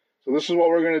 So this is what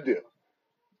we're going to do.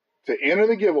 To enter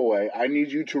the giveaway, I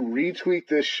need you to retweet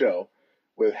this show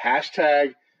with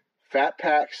hashtag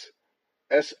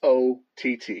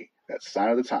FatPacksSOTT. That's Sign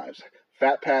of the Times.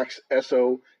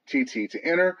 FatPacksSOTT to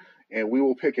enter, and we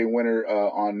will pick a winner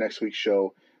on next week's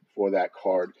show for that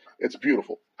card. It's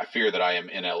beautiful. I fear that I am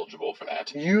ineligible for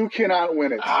that. You cannot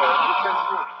win it.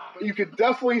 But you can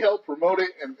definitely help promote it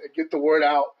and get the word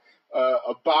out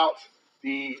about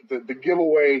the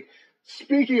giveaway.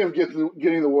 Speaking of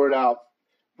getting the word out,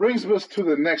 brings us to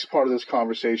the next part of this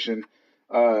conversation.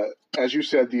 As you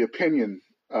said, the opinion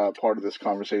part of this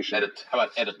conversation. How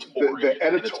about editorial? The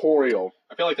editorial.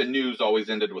 I feel like the news always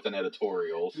ended with an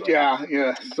editorial. So.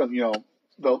 Yeah. So,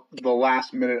 the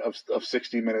last minute of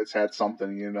 60 Minutes had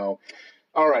something,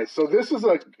 All right, so this is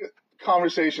a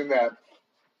conversation that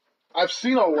I've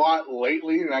seen a lot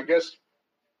lately, and I guess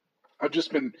I've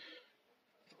just been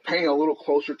paying a little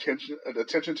closer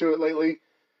attention to it lately.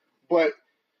 But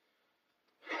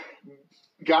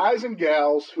guys and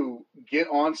gals who get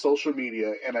on social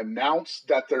media and announce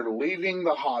that they're leaving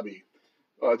the hobby,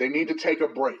 they need to take a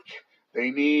break.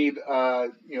 They need,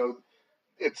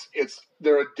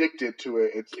 they're addicted to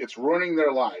it. It's ruining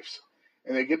their lives,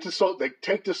 and they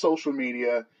take to social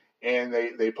media and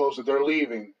they post that they're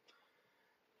leaving.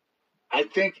 I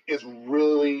think it's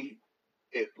really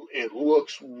it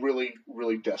looks really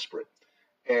really desperate,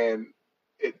 and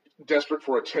desperate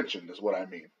for attention is what I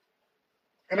mean.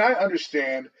 And I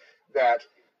understand that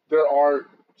there are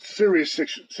serious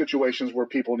situations where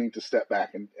people need to step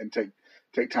back and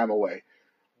take time away.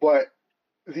 But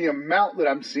the amount that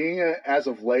I'm seeing it as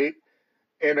of late,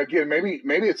 and again, maybe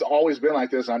it's always been like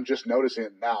this, I'm just noticing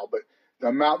it now, but the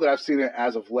amount that I've seen it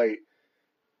as of late,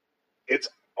 it's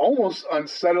almost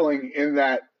unsettling in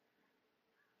that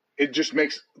it just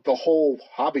makes the whole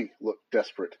hobby look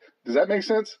desperate. Does that make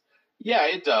sense? Yeah,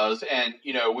 it does. And,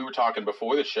 we were talking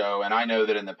before the show, and I know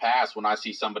that in the past when I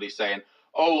see somebody saying,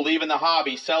 oh, leaving the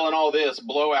hobby, selling all this,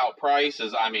 blowout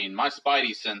prices, I mean, my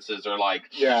spidey senses are like,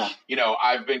 yeah.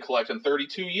 I've been collecting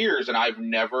 32 years, and I've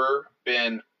never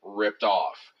been ripped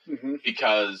off. Mm-hmm.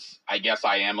 Because I guess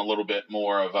I am a little bit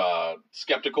more of a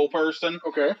skeptical person.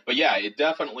 Okay. But yeah, it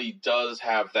definitely does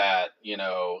have that,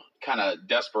 kind of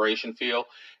desperation feel.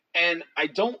 And I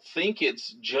don't think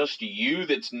it's just you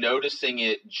that's noticing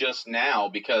it just now,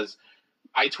 because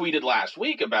I tweeted last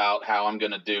week about how I'm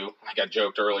going to do, like I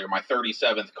joked earlier, my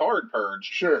 37th card purge.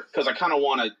 Sure. Because I kind of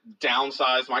want to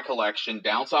downsize my collection,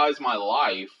 downsize my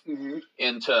life mm-hmm.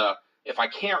 into, if I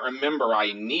can't remember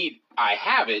I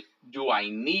have it, do I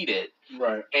need it?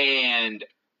 Right. And,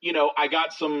 I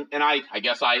got some, and I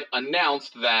guess I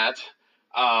announced that,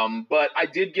 but I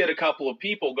did get a couple of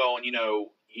people going,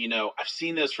 I've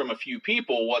seen this from a few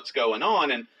people, what's going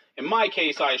on? And in my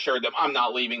case, I assured them I'm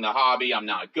not leaving the hobby. I'm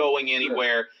not going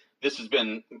anywhere. Sure. This has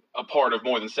been a part of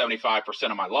more than 75%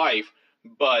 of my life.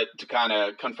 But to kind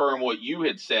of confirm what you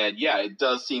had said, yeah, it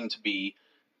does seem to be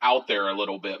out there a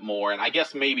little bit more. And I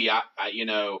guess maybe I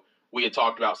we had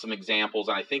talked about some examples,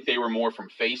 and I think they were more from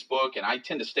Facebook. And I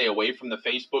tend to stay away from the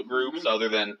Facebook groups, mm-hmm. other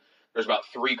than there's about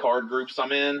 3 card groups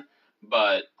I'm in.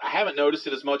 But I haven't noticed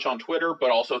it as much on Twitter,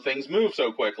 but also things move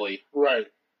so quickly. Right.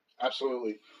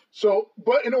 Absolutely. So,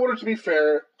 but in order to be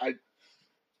fair, I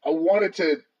wanted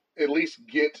to at least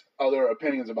get other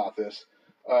opinions about this.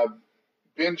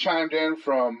 Ben chimed in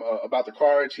from about the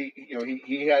cards.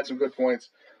 He had some good points.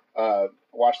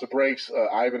 Watch the breaks.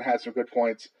 Ivan had some good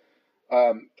points.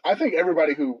 I think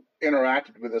everybody who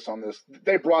interacted with us on this,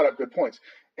 they brought up good points.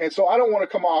 And so I don't want to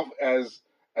come off as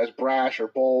brash or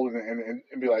bold and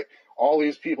be like, all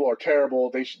these people are terrible.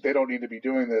 They don't need to be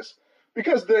doing this,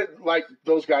 because like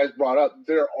those guys brought up,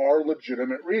 there are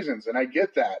legitimate reasons, and I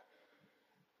get that.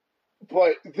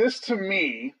 But this, to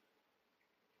me,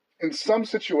 in some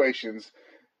situations,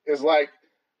 is like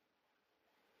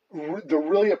the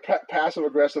really passive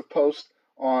aggressive post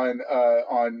on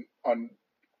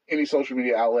any social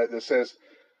media outlet that says,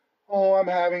 "Oh, I'm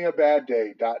having a bad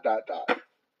day." ...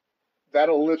 That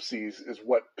ellipses is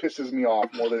what pisses me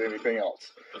off more than anything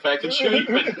else. The fact that you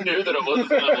even knew that it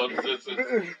was an ellipsis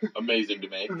is amazing to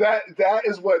me. That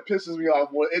is what pisses me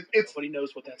off more. Nobody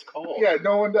knows what that's called. Yeah,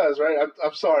 no one does, right?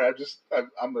 I'm sorry.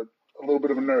 I'm a little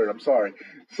bit of a nerd. I'm sorry.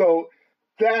 So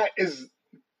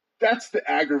that's the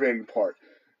aggravating part.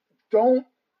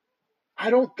 I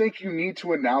don't think you need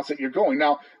to announce that you're going.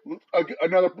 Now,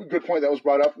 another good point that was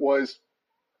brought up was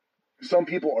some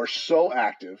people are so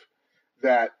active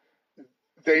that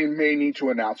they may need to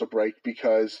announce a break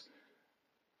because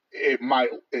it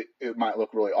might look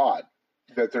really odd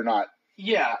that they're not.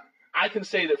 Yeah, I can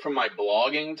say that from my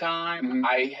blogging time, mm-hmm.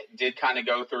 I did kind of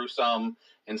go through some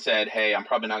and said, hey, I'm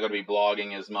probably not going to be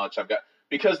blogging as much.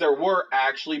 Because there were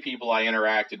actually people I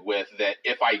interacted with that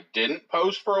if I didn't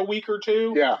post for a week or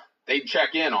two, yeah, they'd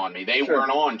check in on me. They sure.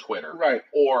 weren't on Twitter. Right.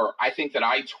 Or I think that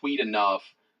I tweet enough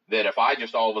that if I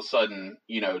just all of a sudden,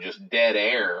 just dead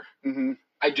air, mm-hmm.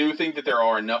 I do think that there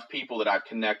are enough people that I've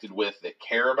connected with that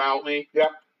care about me. Yeah.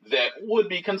 That would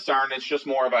be concerned. It's just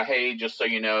more of a, hey, just so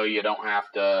you know, you don't have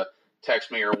to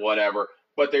text me or whatever.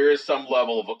 But there is some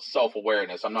level of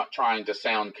self-awareness. I'm not trying to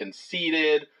sound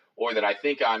conceited or that I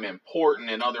think I'm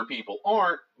important and other people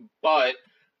aren't. But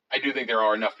I do think there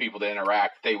are enough people to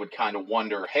interact. They would kind of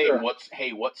wonder, hey, sure.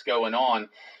 what's going on?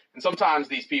 And sometimes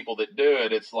these people that do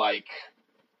it, it's like,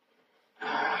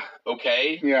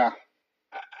 okay. Yeah.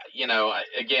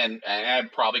 Again, I'm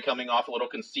probably coming off a little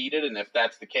conceited, and if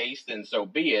that's the case, then so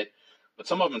be it. But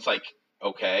some of them, it's like,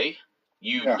 okay,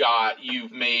 you've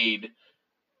been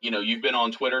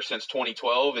on Twitter since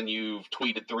 2012, and you've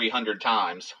tweeted 300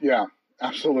 times. Yeah,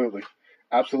 absolutely.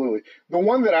 Absolutely. The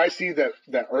one that I see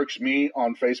that irks me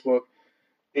on Facebook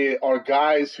are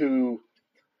guys who,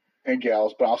 and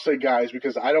gals, but I'll say guys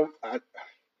because I don't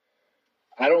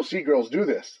see girls do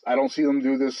this. I don't see them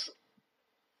do this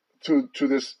to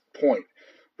this point.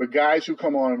 But guys who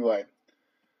come on and be like,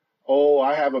 oh,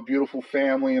 I have a beautiful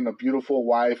family and a beautiful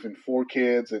wife and 4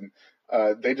 kids, and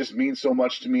they just mean so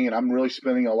much to me, and I'm really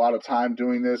spending a lot of time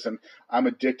doing this, and I'm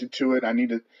addicted to it. I need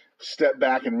to step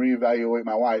back and reevaluate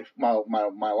my life.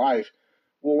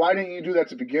 Well, why didn't you do that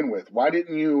to begin with? Why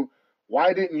didn't you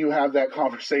have that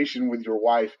conversation with your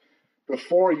wife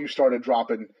before you started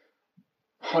dropping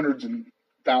hundreds and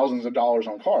thousands of dollars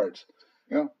on cards?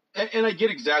 You know? And I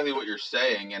get exactly what you're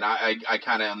saying, and I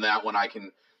kind of on that one I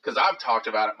can, because I've talked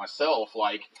about it myself.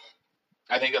 Like,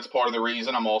 I think that's part of the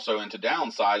reason I'm also into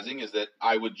downsizing, is that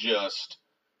I would just,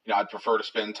 I'd prefer to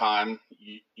spend time.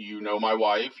 You know my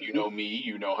wife, you know me,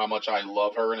 you know how much I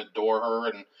love her and adore her,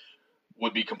 and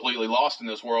would be completely lost in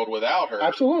this world without her.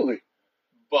 Absolutely.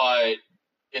 But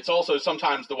it's also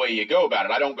sometimes the way you go about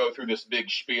it. I don't go through this big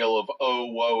spiel of, oh,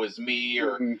 woe is me,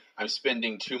 or I'm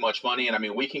spending too much money. And I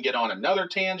mean, we can get on another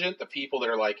tangent. The people that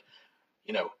are like,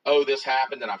 oh, this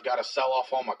happened and I've got to sell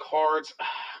off all my cards.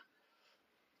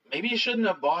 Maybe you shouldn't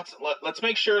have bought. Let's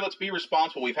make sure, let's be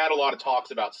responsible. We've had a lot of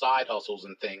talks about side hustles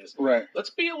and things. Right.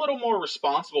 Let's be a little more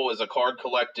responsible as a card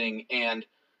collecting and,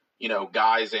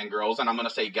 guys and girls. And I'm going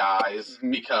to say guys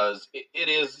because it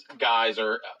is guys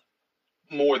are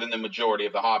more than the majority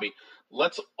of the hobby.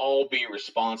 Let's all be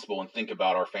responsible and think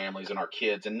about our families and our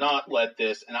kids, and not let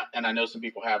this, and I know some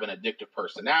people have an addictive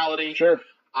personality. Sure.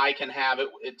 I can have it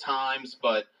at times,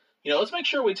 but let's make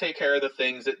sure we take care of the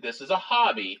things that this is a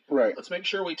hobby. Right. Let's make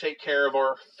sure we take care of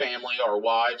our family, our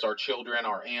wives, our children,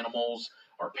 our animals,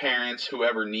 our parents,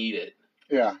 whoever need it.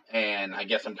 Yeah. And I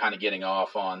guess I'm kind of getting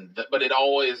off on that, but it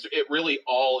really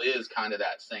all is kind of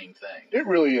that same thing. It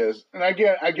really is. And I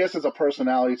guess it's a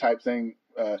personality type thing.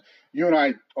 You and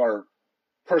I are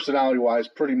personality wise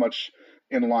pretty much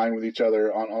in line with each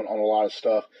other on a lot of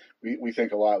stuff. We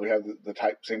think a lot. We have the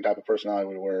same type of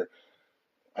personality where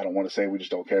I don't want to say we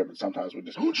just don't care, but sometimes we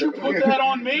just don't you put that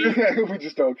on me. We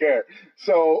just don't care.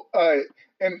 So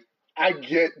and I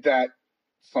get that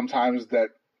sometimes that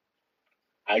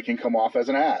I can come off as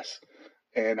an ass.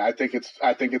 And I think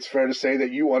it's fair to say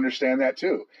that you understand that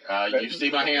too. You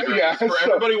see my hand raised. For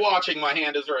everybody watching, my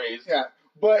hand is raised. Yeah.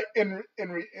 But in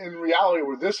reality,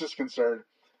 where this is concerned,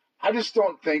 I just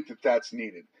don't think that that's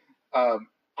needed. I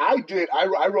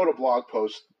wrote a blog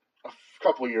post a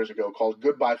couple of years ago called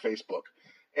 "Goodbye Facebook,"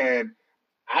 and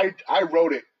I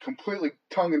wrote it completely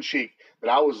tongue in cheek that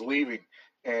I was leaving,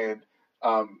 and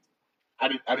I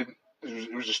didn't.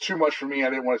 It was just too much for me. I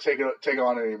didn't want to take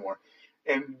on it anymore.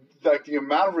 And like the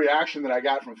amount of reaction that I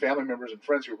got from family members and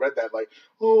friends who read that, like,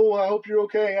 "Oh, I hope you're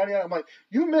okay." I'm like,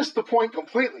 you missed the point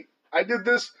completely. I did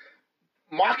this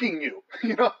mocking you,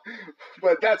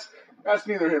 but that's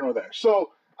neither here nor there.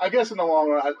 So I guess in the long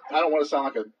run, I don't want to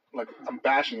sound like I'm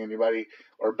bashing anybody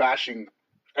or bashing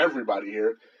everybody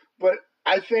here, but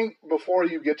I think before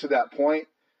you get to that point,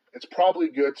 it's probably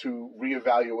good to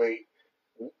reevaluate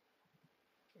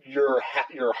your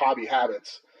hobby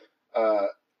habits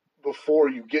before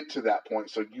you get to that point,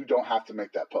 so you don't have to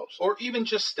make that post, or even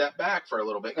just step back for a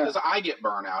little bit, because I get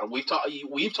burnout.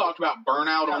 We've talked about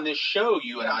burnout on this show.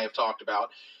 You and I have talked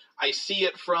about. I see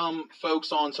it from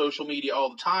folks on social media all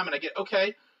the time, and I get,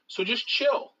 okay, so just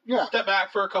chill. Yeah. Step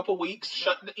back for a couple weeks.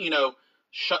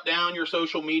 Shut down your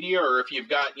social media, or if you've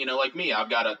got, like me, I've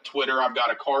got a Twitter, I've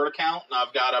got a card account, and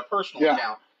I've got a personal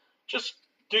account. Just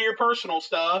do your personal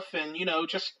stuff, and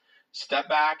just step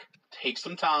back, take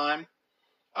some time.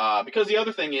 Because the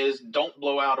other thing is, don't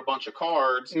blow out a bunch of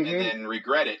cards and then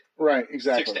regret it. Right,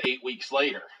 exactly. 6 to 8 weeks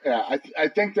later. Yeah, I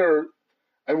think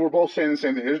and we're both saying the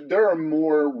same thing. There are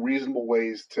more reasonable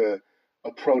ways to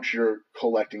approach your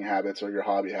collecting habits or your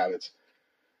hobby habits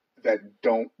that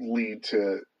don't lead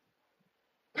to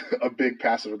a big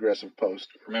passive-aggressive post.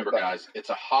 Remember, guys, it's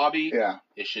a hobby. Yeah.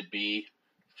 It should be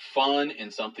fun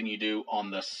and something you do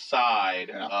on the side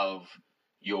of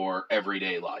your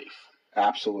everyday life.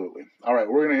 Absolutely. All right,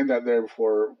 we're going to end that there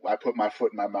before I put my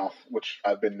foot in my mouth, which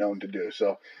I've been known to do.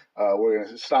 So we're going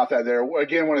to stop that there.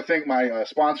 Again, I want to thank my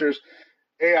sponsors,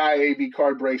 AIAB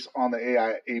Card Breaks on the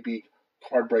AIAB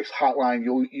Card Breaks hotline.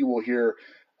 You will hear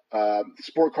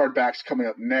Sport Card Backs coming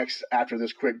up next after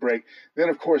this quick break. Then,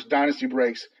 of course, Dynasty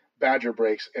Breaks, Badger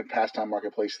Breaks, and Pastime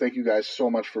Marketplace. Thank you guys so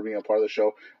much for being a part of the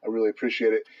show. I really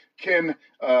appreciate it. Ken,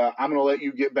 I'm going to let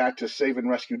you get back to saving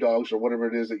rescue dogs or whatever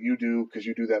it is that you do, because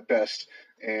you do that best.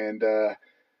 And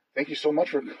thank you so much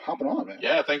for hopping on, man.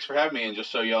 Yeah, thanks for having me. And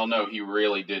just so y'all know, he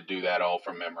really did do that all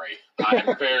from memory.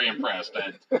 I'm very impressed.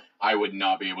 And I would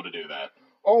not be able to do that.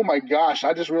 Oh, my gosh.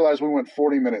 I just realized we went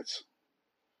 40 minutes.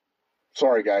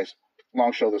 Sorry, guys.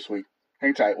 Long show this week.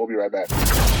 Hang tight. We'll be right back.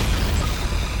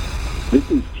 This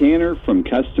is Tanner from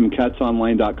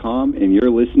CustomCutsOnline.com, and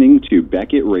you're listening to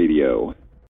Beckett Radio. All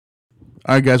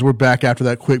right, guys, we're back after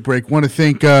that quick break. Want to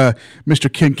thank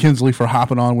Mr. Ken Kinsley for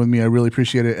hopping on with me. I really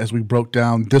appreciate it as we broke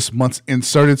down this month's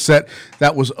inserted set.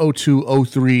 That was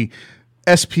 0203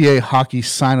 SPA Hockey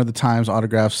Sign of the Times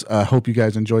autographs. Hope you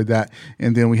guys enjoyed that.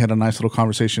 And then we had a nice little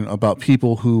conversation about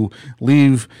people who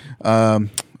leave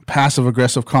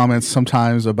passive-aggressive comments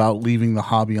sometimes about leaving the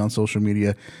hobby on social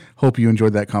media. Hope you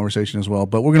enjoyed that conversation as well.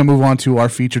 But we're going to move on to our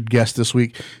featured guest this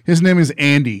week. His name is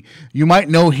Andy. You might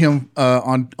know him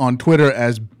on Twitter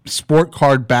as Sport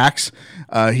Card Backs.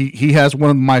 He has one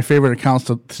of my favorite accounts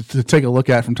to take a look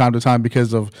at from time to time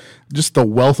because of just the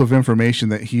wealth of information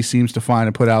that he seems to find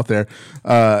and put out there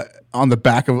on the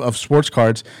back of sports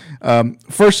cards.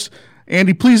 First,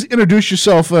 Andy, please introduce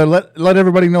yourself. Let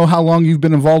everybody know how long you've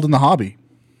been involved in the hobby.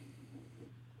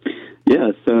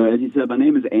 Yeah, so as you said, my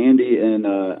name is Andy, and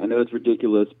I know it's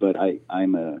ridiculous, but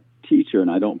I'm a teacher,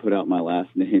 and I don't put out my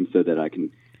last name so that I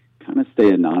can kind of stay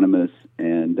anonymous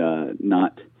and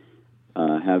not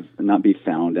be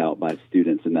found out by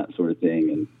students and that sort of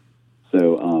thing. And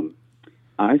so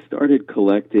I started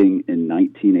collecting in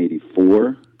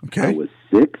 1984. Okay. I was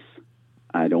 6.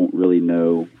 I don't really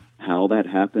know how that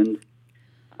happened.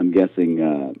 I'm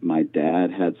guessing my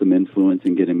dad had some influence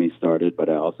in getting me started, but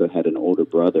I also had an older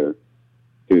brother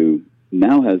who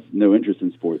now has no interest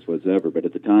in sports whatsoever. But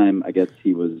at the time, I guess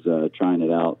he was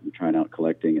trying out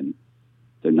collecting. And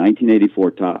so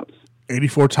 1984 Topps.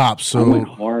 84 Topps. So I went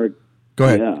hard. Go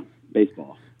ahead. Yeah,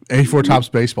 baseball. 84 Topps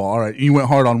baseball. All right. You went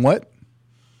hard on what?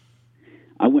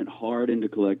 I went hard into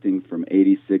collecting from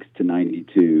 86 to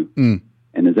 92.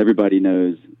 And as everybody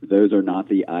knows, those are not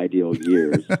the ideal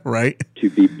years right. to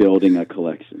be building a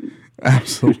collection.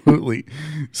 Absolutely.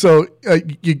 So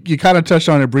you kind of touched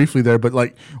on it briefly there, but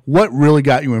like, what really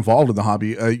got you involved in the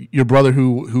hobby? Your brother,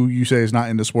 who you say is not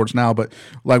into sports now, but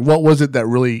like, what was it that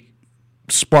really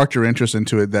sparked your interest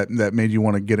into it that made you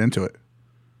want to get into it?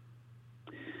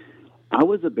 I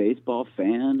was a baseball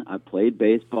fan. I played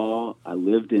baseball. I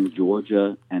lived in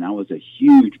Georgia, and I was a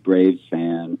huge Braves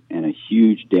fan and a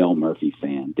huge Dale Murphy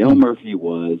fan. Dale Murphy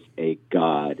was a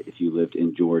god if you lived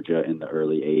in Georgia in the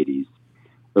early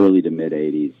to mid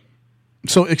 80s.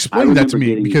 So explain that to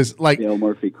me, because like Dale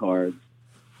Murphy cards.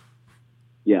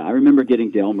 Yeah, I remember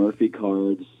getting Dale Murphy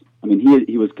cards. I mean,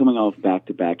 he was coming off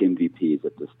back-to-back MVPs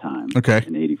at this time. Okay.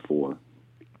 In 84.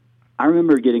 I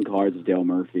remember getting cards of Dale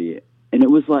Murphy, and it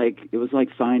was like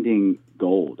finding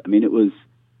gold. I mean, it was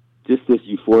just this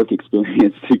euphoric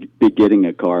experience to be getting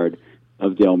a card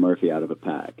of Dale Murphy out of a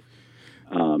pack.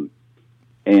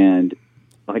 And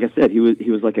like I said, he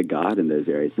was like a god in those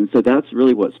areas. And so that's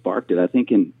really what sparked it. I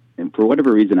think and for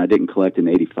whatever reason, I didn't collect in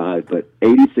 85, but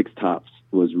 86 Topps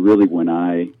was really when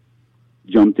I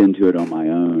jumped into it on my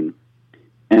own.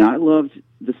 And I loved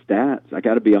the stats. I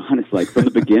got to be honest, like from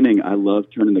the beginning, I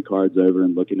loved turning the cards over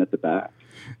and looking at the back.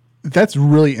 That's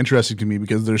really interesting to me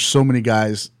because there's so many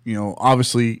guys,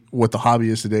 obviously what the hobby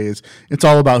is today is it's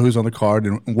all about who's on the card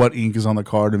and what ink is on the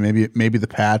card and maybe the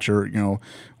patch or,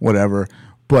 whatever.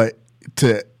 But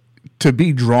to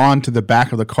be drawn to the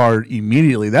back of the card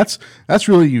immediately, that's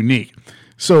really unique.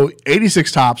 So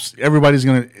 86 Topps, everybody's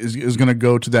is gonna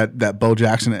go to that Bo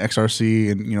Jackson at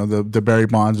XRC and the Barry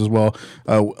Bonds as well.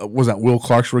 Was that Will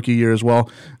Clark's rookie year as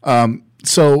well?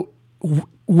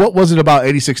 What was it about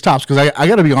 86 Topps? Because I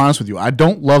got to be honest with you, I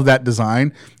don't love that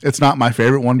design. It's not my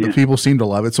favorite one, but people seem to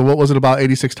love it. So what was it about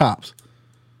 86 Topps?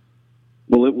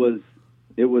 Well, it was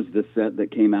the set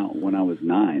that came out when I was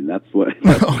 9. That's what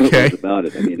was about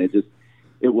it. I mean, it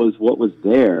was what was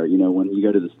there. When you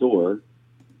go to the store,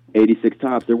 86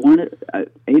 Topps. There weren't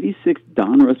 86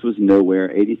 Donruss was nowhere.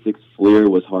 86 Fleer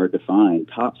was hard to find.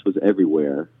 Topps was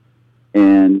everywhere.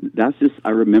 And that's just, I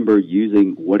remember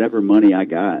using whatever money I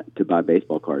got to buy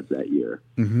baseball cards that year.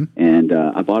 Mm-hmm. And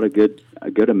I bought a good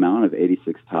amount of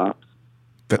 86 Topps.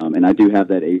 And I do have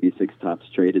that 86 Topps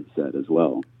traded set as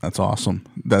well. That's awesome.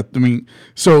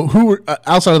 So who were,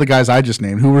 outside of the guys I just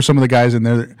named, who were some of the guys in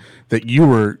there that you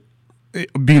were,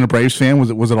 being a Braves fan,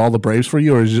 was it all the Braves for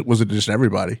you, or was it just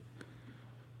everybody?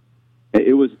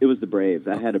 It was the Braves.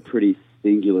 I had a pretty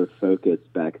singular focus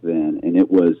back then, and it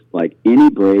was like any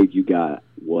Brave you got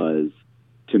was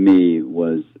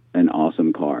an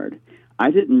awesome card.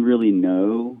 I didn't really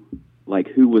know like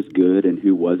who was good and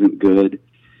who wasn't good.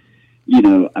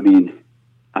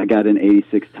 I got an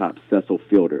 86 Topps Cecil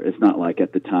Fielder. It's not like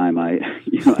at the time I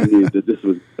knew that this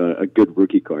was a good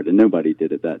rookie card, and nobody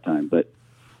did at that time. But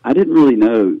I didn't really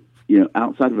know,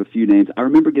 outside of a few names. I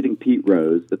remember getting Pete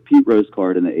Rose. The Pete Rose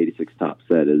card in the 86 Topps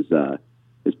set is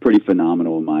pretty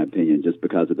phenomenal in my opinion, just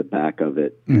because of the back of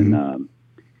it. Mm-hmm.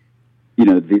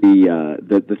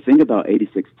 the thing about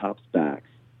 86 Topps backs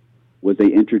was they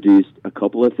introduced a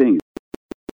couple of things.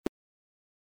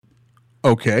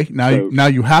 Okay, now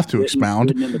you have to expound.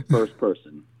 Written in the first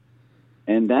person,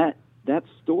 and that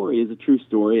story is a true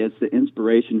story. It's the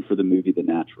inspiration for the movie The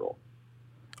Natural.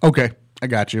 Okay, I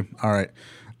got you. All right.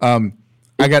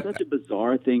 It's such a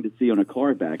bizarre thing to see on a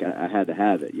card back. I had to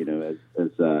have it, as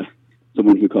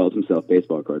someone who calls himself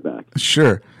baseball card back.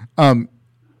 Sure.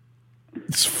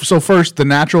 So first, The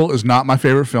Natural is not my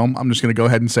favorite film. I'm just going to go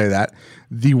ahead and say that.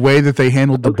 The way that they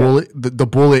handled the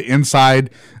bullet inside.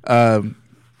 I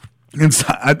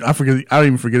forget. I don't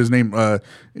even forget his name.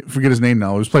 Forget his name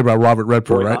now. It was played by Robert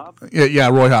Redford, right? Hobbs? Yeah,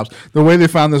 Roy Hobbs. The way they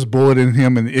found this bullet in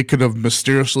him and it could have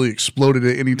mysteriously exploded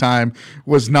at any time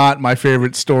was not my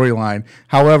favorite storyline.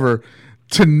 However,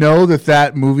 to know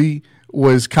that movie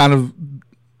was kind of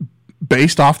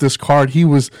based off this card, he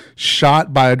was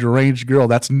shot by a deranged girl.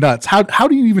 That's nuts. How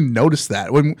do you even notice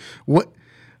that? Where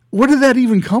did that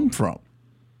even come from?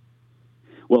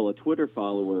 Well, a Twitter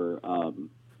follower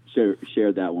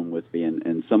shared that one with me,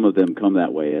 and some of them come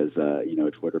that way as a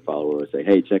Twitter follower will say,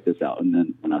 "Hey, check this out." And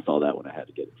then when I saw that one, I had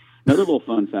to get it. Another little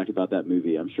fun fact about that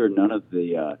movie, I'm sure none of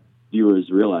the viewers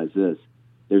realize this.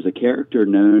 There's a character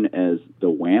known as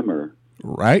the Whammer.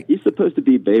 Right. He's supposed to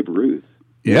be Babe Ruth.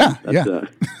 Yeah, That's a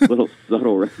little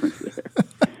subtle reference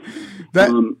there.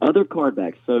 Other card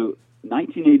backs. So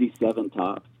 1987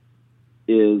 Topps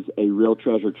is a real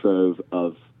treasure trove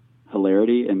of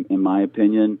hilarity, in my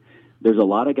opinion. There's a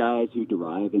lot of guys who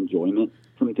derive enjoyment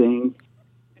from things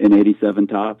in 87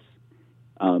 Topps.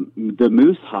 The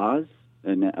Moose Haas,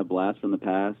 and A Blast from the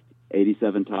Past,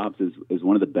 87 Topps is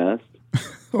one of the best.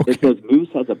 Okay. It says Moose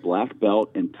has a black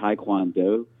belt in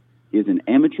Taekwondo. He is an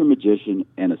amateur magician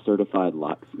and a certified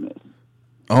locksmith.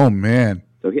 Oh, man.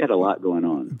 So he had a lot going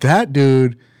on. That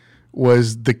dude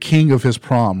was the king of his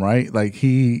prom, right? Like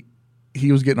he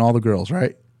was getting all the girls,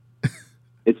 right?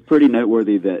 It's pretty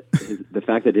noteworthy that the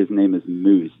fact that his name is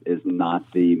Moose is not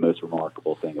the most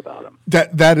remarkable thing about him.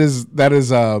 That is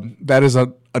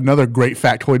another great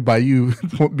factoid by you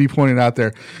be pointed out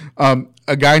there.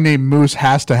 A guy named Moose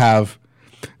has to have.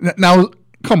 Now,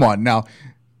 come on. Now,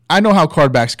 I know how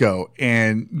cardbacks go,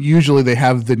 and usually they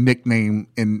have the nickname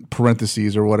in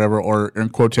parentheses or whatever, or in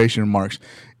quotation marks.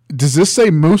 Does this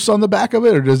say Moose on the back of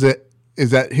it, or is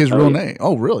that his real name?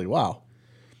 Oh, really? Wow.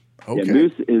 Okay. Yeah,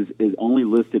 Moose is only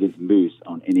listed as Moose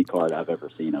on any card I've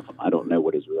ever seen of him. I don't know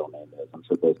what his real name is. I'm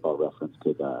sure Baseball Reference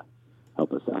could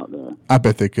help us out there. I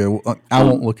bet they could. I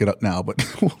won't look it up now, but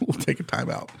we'll take a time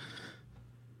out.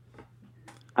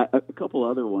 A couple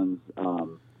other ones.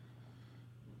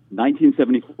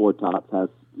 1974 Topps has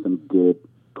some good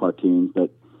cartoons, but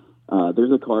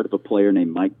there's a card of a player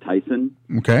named Mike Tyson.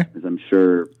 Okay. As I'm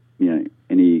sure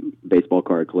any baseball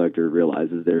card collector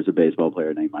realizes there's a baseball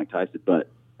player named Mike Tyson, but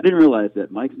I didn't realize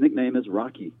that Mike's nickname is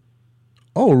Rocky.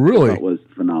 Oh, really? That was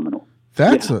phenomenal.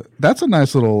 That's a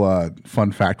nice little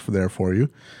fun fact for you.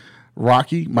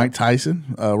 Rocky, Mike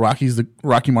Tyson. Rocky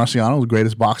Marciano, the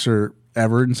greatest boxer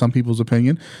ever in some people's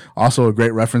opinion. Also a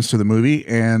great reference to the movie.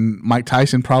 And Mike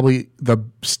Tyson, probably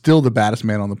still the baddest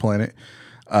man on the planet.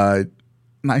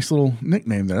 Nice little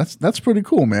nickname there. That's pretty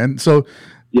cool, man. So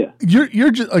yeah,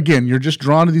 you're just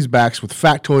drawn to these backs with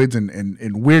factoids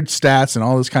and weird stats and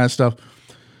all this kind of stuff.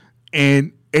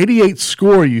 And 88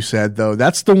 score, you said, though,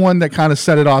 that's the one that kind of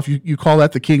set it off. You call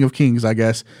that the King of Kings, I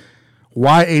guess.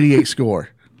 Why 88 score?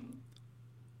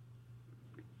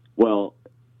 Well,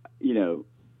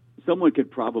 someone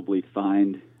could probably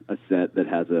find a set that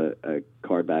has a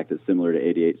card back that's similar to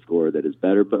 88 score that is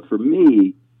better. But for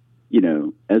me,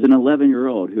 as an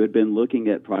 11-year-old who had been looking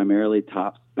at primarily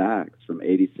Topps backs from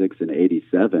 86 and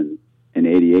 87 and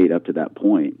 88 up to that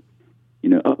point,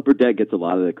 Upper Deck gets a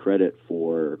lot of the credit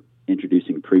for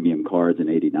introducing premium cards in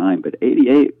 89, but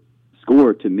 88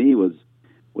 score to me was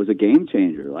a game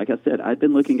changer. Like I said, I'd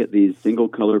been looking at these single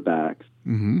color backs,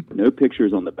 no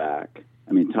pictures on the back.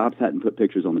 I mean, Topps hadn't put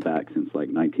pictures on the back since like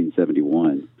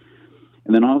 1971.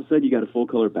 And then all of a sudden you got a full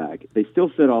color back. They still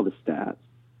fit all the stats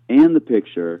and the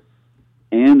picture,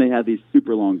 and they have these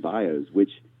super long bios,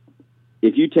 which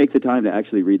if you take the time to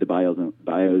actually read the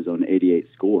bios on 88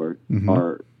 score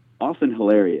are often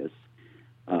hilarious.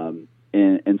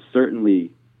 And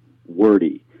certainly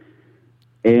wordy.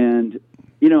 And,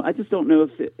 I just don't know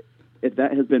if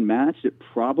that has been matched. It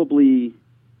probably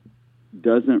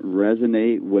doesn't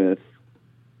resonate with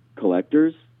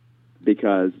collectors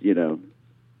because,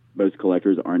 most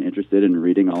collectors aren't interested in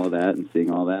reading all of that and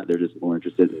seeing all that. They're just more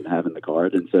interested in having the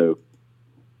card. And so,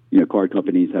 card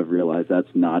companies have realized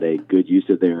that's not a good use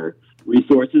of their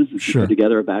resources to put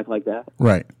together a back like that.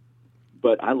 Right.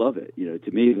 but I love it.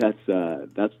 To me,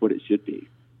 that's what it should be.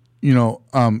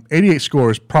 88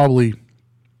 Score is probably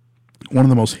one of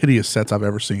the most hideous sets I've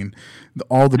ever seen.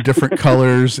 All the different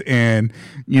colors and,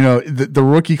 the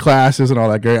rookie class isn't all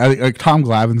that great. I think Tom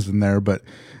Glavine's in there, but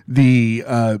the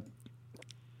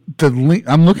link,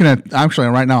 I'm looking at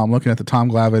the Tom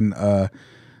Glavine,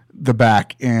 the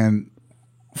back, and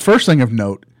first thing of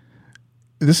note,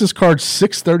 this is card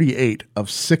 638 of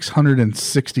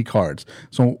 660 cards.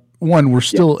 So one, we're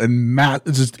still in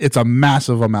it's a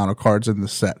massive amount of cards in the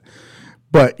set.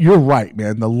 But you're right,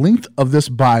 man. The length of this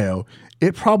bio,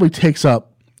 it probably takes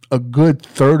up a good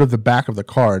third of the back of the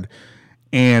card.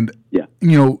 And,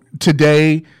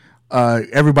 today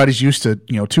everybody's used to,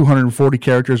 240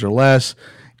 characters or less.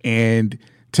 And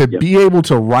to be able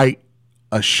to write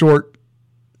a short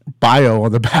bio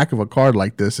on the back of a card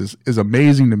like this is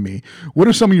amazing to me. What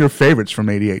are some of your favorites from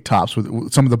 88 Topps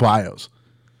with some of the bios?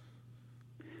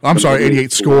 I'm sorry,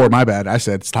 88 Score. My bad. I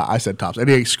said Topps.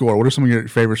 88 Score. What are some of your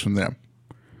favorites from them?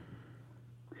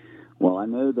 Well, I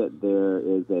know that there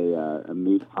is a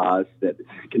Moose Haas that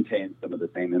contains some of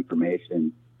the same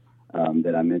information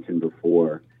that I mentioned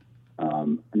before.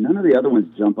 None of the other ones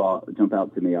jump out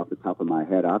to me off the top of my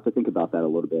head. I have to think about that a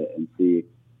little bit and see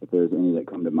if there's any that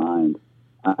come to mind.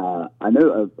 I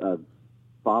know a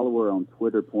follower on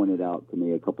Twitter pointed out to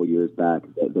me a couple years back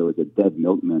that there was a Dead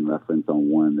Milkman reference on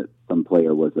one, that some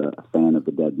player was a fan of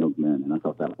the Dead Milkman, and I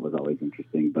thought that was always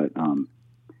interesting. But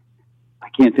I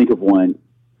can't think of one,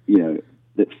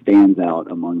 that stands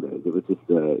out among those. It was just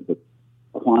the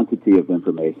quantity of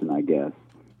information, I guess,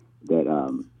 that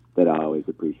I always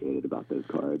appreciated about those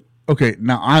cards. Okay,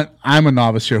 now I'm a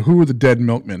novice here. Who were the Dead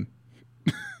Milkmen?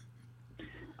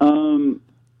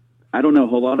 I don't know a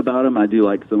whole lot about them. I do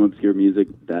like some obscure music.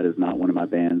 That is not one of my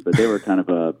bands, but they were kind of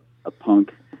a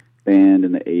punk band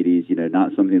in the 80s,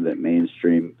 not something that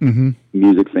mainstream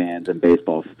music fans and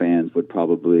baseball fans would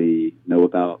probably know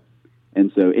about.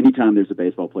 And so anytime there's a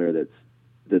baseball player that's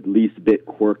the least bit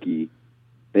quirky,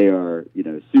 they are,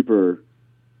 super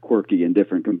quirky and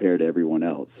different compared to everyone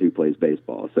else who plays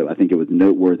baseball. So I think it was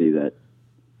noteworthy that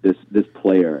this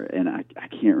player, and I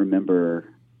can't remember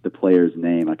the player's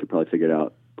name. I could probably figure it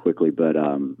out quickly, but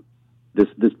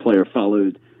this player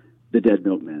followed the Dead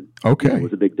Milkmen. Okay.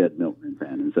 Was a big Dead Milkmen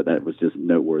fan, and so that was just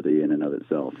noteworthy in and of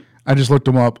itself. I just looked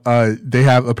them up. They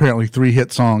have apparently 3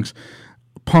 hit songs: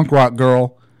 Punk Rock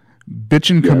Girl,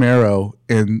 Bitchin' Camaro,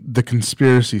 and the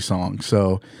Conspiracy song.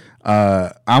 So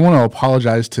I want to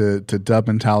apologize to Dub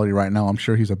Mentality right now. I'm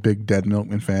sure he's a big Dead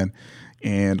Milkman fan,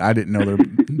 and I didn't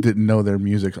know their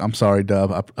music. I'm sorry,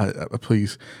 Dub.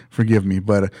 Please forgive me.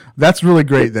 But that's really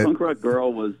great. That Punk Rock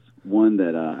Girl was one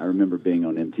that I remember being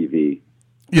on MTV.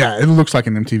 Yeah, it looks like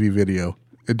an MTV video.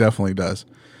 It definitely does.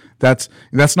 That's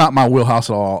not my wheelhouse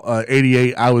at all.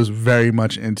 88, I was very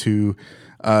much into,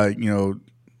 LL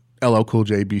Cool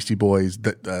J, Beastie Boys,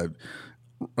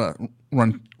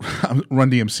 Run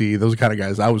DMC, those kind of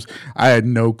guys. I had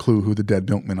no clue who the Dead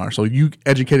Milkmen are. So you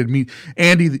educated me.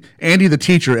 Andy the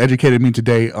teacher educated me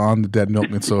today on the Dead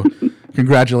Milkmen. So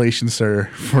congratulations, sir,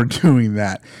 for doing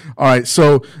that. All right.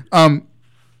 So,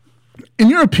 in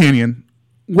your opinion,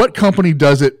 what company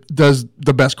does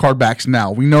the best card backs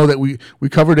now? We know that we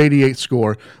covered 88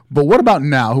 Score, but what about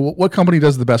now? What company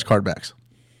does the best card backs?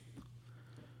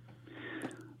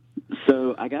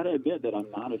 So I got to admit that I'm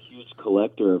not a huge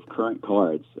collector of current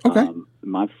cards. Okay.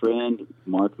 My friend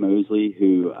Mark Mosley,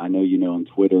 who I know you know on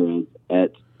Twitter, is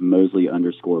at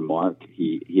Mosley_Mark.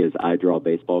 He has I Draw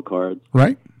baseball cards.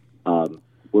 Right.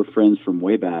 We're friends from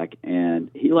way back, and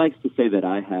he likes to say that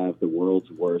I have the world's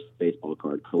worst baseball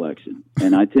card collection.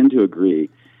 And I tend to agree,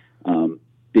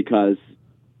 because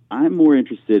I'm more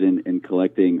interested in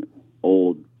collecting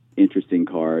old, interesting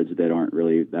cards that aren't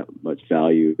really that much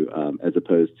value, as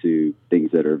opposed to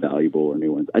things that are valuable or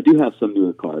new ones. I do have some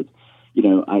newer cards.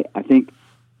 I think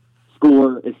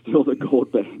Score is still the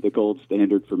gold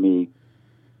standard for me.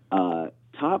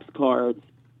 Topps cards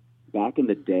back in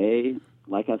the day,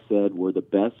 like I said, were the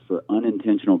best for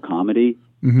unintentional comedy.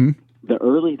 Mm-hmm. The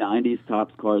early 90s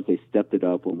Topps cards, they stepped it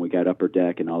up when we got Upper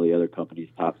Deck and all the other companies.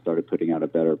 Topps started putting out a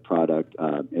better product,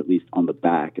 at least on the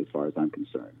back, as far as I'm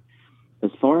concerned.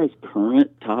 As far as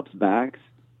current Topps backs,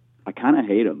 I kind of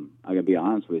hate them. I gotta be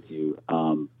honest with you.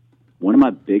 One of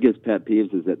my biggest pet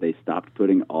peeves is that they stopped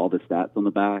putting all the stats on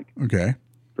the back. Okay.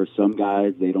 For some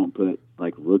guys, they don't put,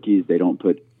 like rookies, they don't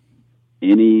put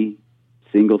any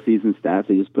single season stats.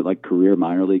 They just put like career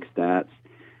minor league stats.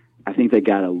 I think they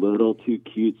got a little too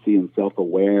cutesy and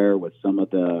self-aware with some of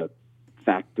the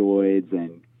factoids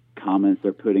and comments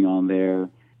they're putting on there.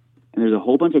 And there's a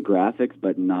whole bunch of graphics,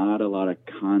 but not a lot of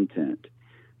content.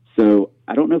 So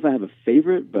I don't know if I have a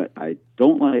favorite, but I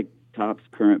don't like Topps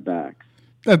current backs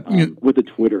with the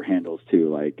Twitter handles too.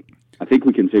 Like, I think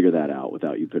we can figure that out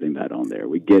without you putting that on there.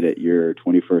 We get it. You're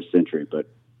 21st century, but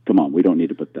come on, we don't need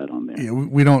to put that on there. Yeah,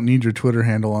 we don't need your Twitter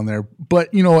handle on there.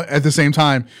 But, at the same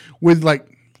time, with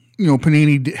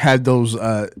Panini had those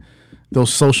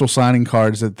social signing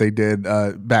cards that they did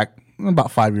back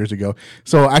about 5 years ago.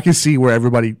 So I can see where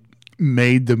everybody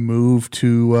made the move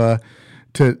to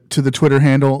the Twitter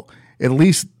handle. At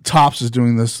least Topps is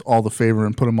doing this all the favor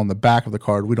and put them on the back of the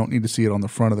card. We don't need to see it on the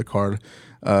front of the card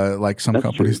like some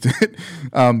companies did.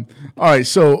 All right,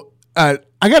 so I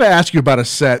got to ask you about a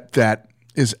set that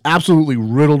is absolutely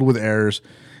riddled with errors.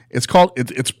 It's called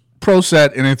it's Pro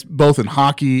Set, and it's both in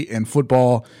hockey and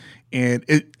football, and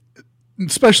it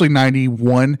especially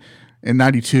 91 and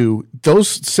 92. Those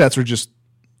sets are just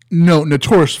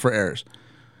notorious for errors.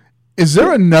 Is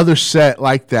there another set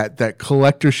like that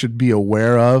collectors should be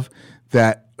aware of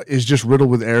that is just riddled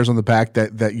with errors on the back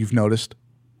that you've noticed?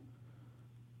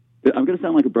 I'm going to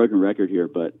sound like a broken record here,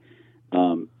 but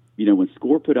when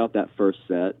Score put out that first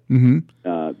set,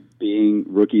 being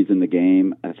rookies in the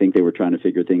game, I think they were trying to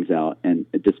figure things out. And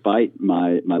despite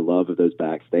my love of those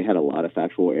backs, they had a lot of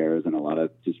factual errors and a lot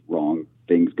of just wrong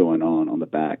things going on the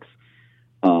backs.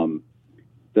 So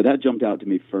that jumped out to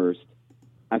me first.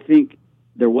 I think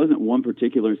there wasn't one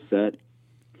particular set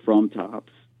from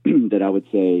Topps that I would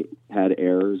say had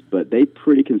errors, but they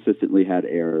pretty consistently had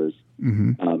errors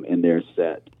in their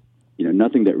set.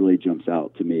 Nothing that really jumps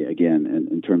out to me, again,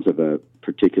 in terms of a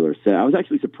particular set. I was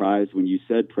actually surprised when you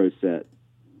said Pro Set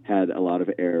had a lot of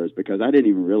errors because I didn't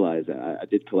even realize that. I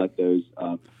did collect those,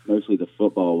 mostly the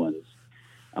football ones.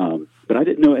 But I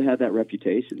didn't know it had that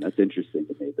reputation. That's interesting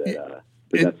to me that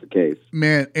that's the case.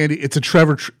 Man, Andy, it's a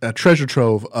treasure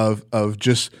trove of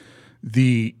just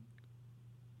the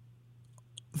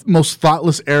most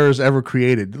thoughtless errors ever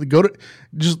created. Do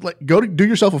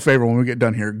yourself a favor when we get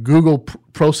done here. Google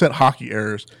Pro Set hockey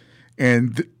errors,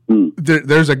 and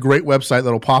there's a great website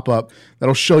that'll pop up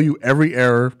that'll show you every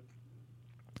error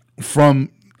from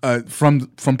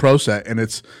Pro Set, and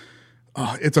it's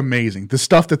amazing. The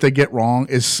stuff that they get wrong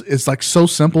is like so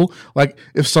simple. Like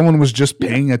if someone was just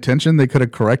paying attention, they could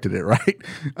have corrected it, right?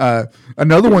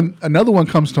 Another one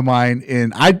comes to mind,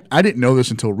 and I didn't know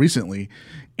this until recently,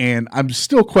 and I'm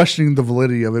still questioning the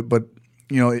validity of it, but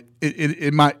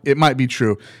it might be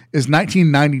true. Is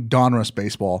 1990 Donruss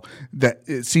baseball that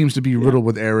it seems to be riddled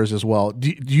with errors as well? Do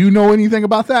you know anything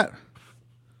about that?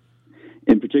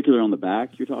 In particular, on the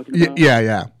back, you're talking about?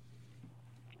 Yeah.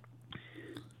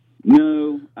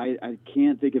 No, I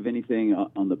can't think of anything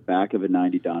on the back of a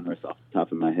 90 Donruss off the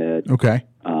top of my head. Okay.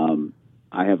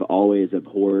 I have always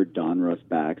abhorred Donruss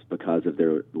backs because of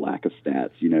their lack of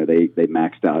stats. They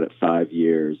maxed out at 5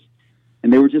 years,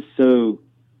 and they were just so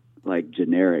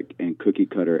generic and cookie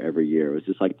cutter every year. It was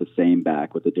just like the same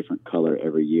back with a different color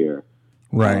every year.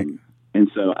 Right. And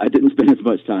so I didn't spend as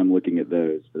much time looking at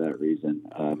those for that reason.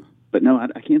 But no,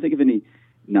 I can't think of any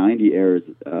 90 errors,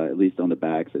 at least on the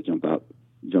backs, that jump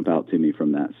out to me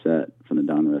from that set, from the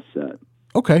Donruss set.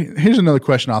 Okay, here's another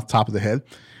question off the top of the head.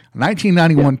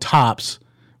 1991 Topps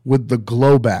with the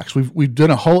glow backs. We've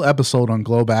done a whole episode on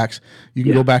glow backs. You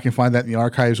can go back and find that in the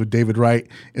archives with David Wright.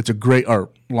 It's a great,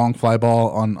 or Long Fly Ball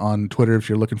on Twitter if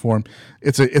you're looking for him.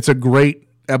 It's a great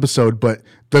episode. But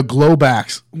the glow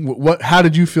backs, how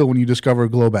did you feel when you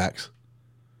discovered glow backs?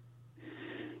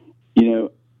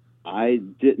 I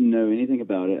didn't know anything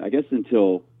about it, I guess,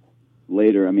 until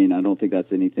later. I mean, I don't think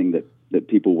that's anything that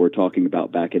people were talking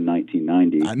about back in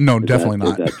 1990. No, definitely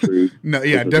not. Is that true? No,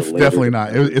 yeah, definitely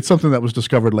not. It's something that was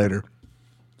discovered later.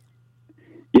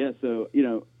 Yeah, so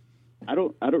I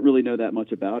don't really know that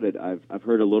much about it. I've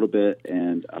heard a little bit,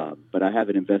 and but I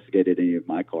haven't investigated any of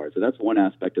my cards. So that's one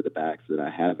aspect of the backs that I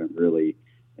haven't really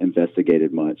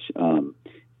investigated much.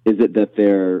 Is it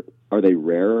that are they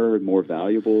rarer and more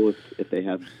valuable if they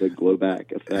have the glow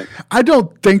back effect? I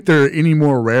don't think they're any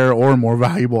more rare or more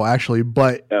valuable, actually,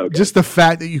 but just the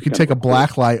fact that you can take a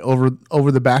black light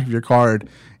over the back of your card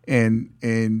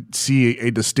and see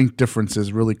a distinct difference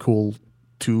is really cool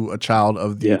to a child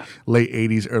of the late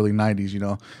 80s, early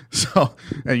 90s, So,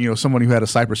 and, someone who had a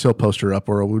Cypress Hill poster up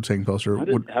or a Wu-Tang poster.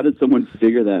 How did someone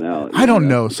figure that out? I don't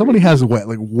know. Somebody has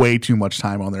way too much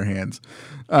time on their hands.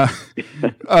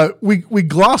 We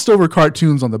glossed over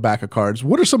cartoons on the back of cards.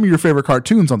 What are some of your favorite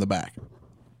cartoons on the back?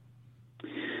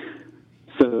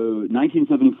 So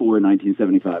 1974 and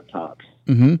 1975 Topps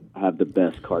have the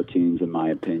best cartoons, in my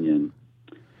opinion.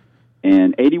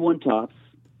 And 81 Topps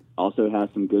also has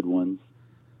some good ones,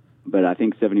 but I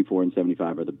think 74 and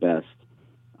 75 are the best.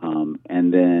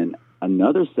 And then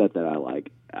another set that I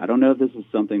like, I don't know if this is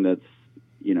something that's,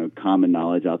 common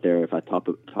knowledge out there. If I talk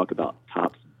about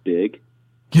Topps Big.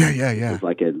 Yeah. It's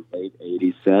like a late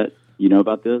 80s set. You know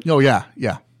about this? Oh, yeah.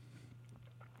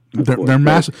 They're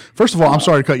massive. First of all, I'm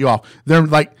sorry to cut you off.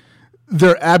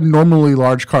 They're abnormally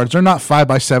large cards. They're not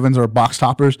 5x7s or box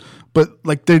toppers, but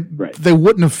like they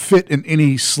wouldn't have fit in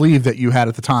any sleeve that you had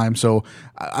at the time. So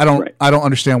I don't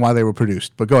understand why they were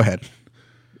produced. But go ahead.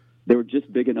 They were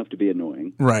just big enough to be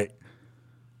annoying. Right.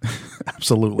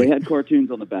 Absolutely. They had cartoons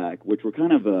on the back, which were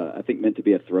kind of I think meant to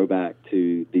be a throwback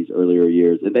to these earlier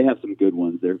years, and they have some good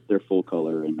ones. They're full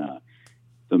color and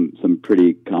some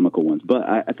pretty comical ones. But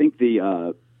I think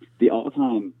the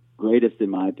all-time greatest, in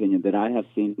my opinion, that I have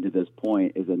seen to this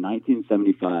point is a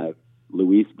 1975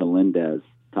 Luis Melendez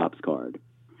Topps card.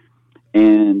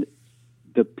 And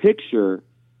the picture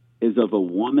is of a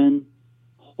woman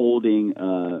holding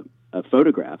a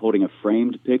photograph, holding a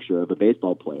framed picture of a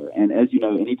baseball player. And as you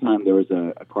know, anytime there was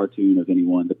a cartoon of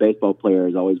anyone, the baseball player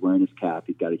is always wearing his cap.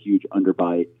 He's got a huge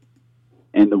underbite.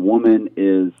 And the woman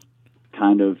is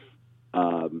kind of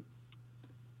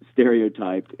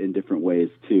stereotyped in different ways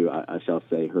too. I shall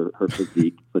say her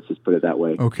physique. Let's just put it that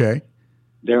way. Okay.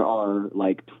 There are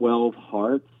like 12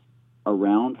 hearts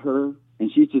around her,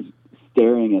 and she's just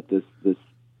staring at this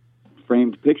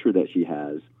framed picture that she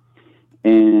has.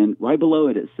 And right below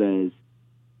it says,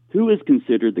 "Who is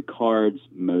considered the card's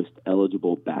most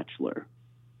eligible bachelor?"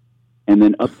 And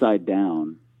then upside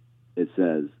down, it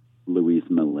says Luis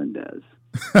Melendez.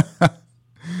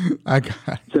 I got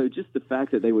it. So just the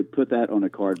fact that they would put that on a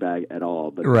card bag at all,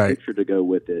 but right. The picture to go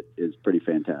with it is pretty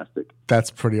fantastic.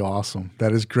 That's pretty awesome.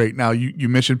 That is great. Now, you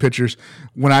mentioned pictures.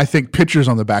 When I think pictures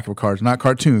on the back of cards, not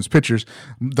cartoons, pictures,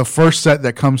 the first set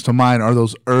that comes to mind are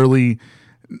those early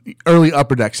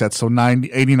Upper Deck sets, so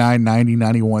 89, 90,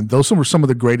 91. Those were some of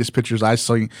the greatest pictures I've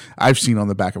seen on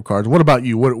the back of cards. What about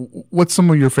you? What's some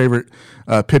of your favorite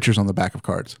pictures on the back of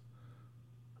cards?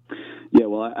 Yeah,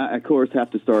 well, I of course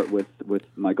have to start with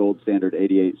my gold standard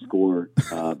 88 score,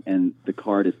 and the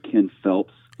card is Ken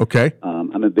Phelps. Okay.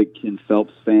 I'm a big Ken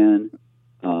Phelps fan.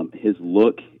 His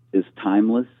look is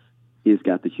timeless. He's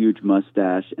got the huge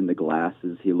mustache and the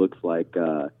glasses. He looks like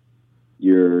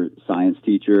your science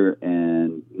teacher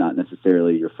and not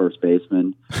necessarily your first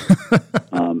baseman.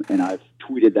 And I've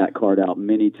tweeted that card out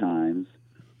many times.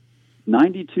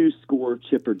 92 score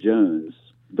Chipper Jones.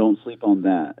 Don't sleep on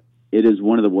that. It is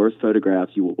one of the worst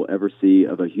photographs you will ever see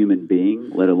of a human being,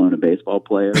 let alone a baseball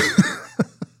player.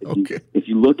 If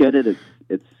you look at it,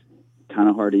 it's kind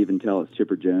of hard to even tell it's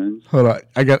Chipper Jones. Hold on,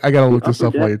 I got to look this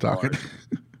up while you're talking.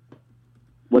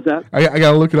 What's that? I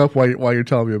got to look it up while you're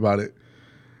telling me about it.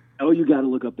 Oh, you got to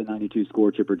look up the 92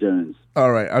 score Chipper Jones.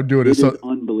 All right, I'm doing it. It is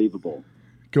unbelievable.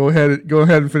 Go ahead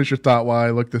and finish your thought while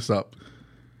I look this up.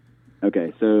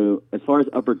 Okay, so as far as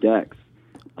Upper Decks,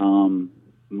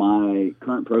 my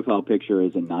current profile picture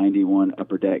is a 91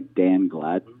 Upper Deck Dan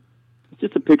Gladden. It's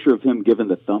just a picture of him giving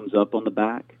the thumbs up on the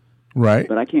back. Right.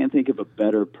 But I can't think of a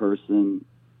better person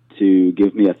to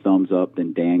give me a thumbs up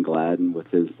than Dan Gladden with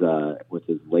his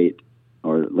late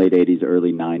 80s,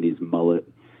 early 90s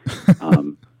mullet.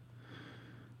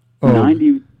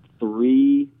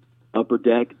 93 Upper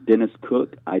Deck Dennis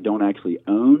Cook I don't actually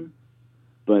own,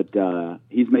 but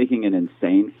he's making an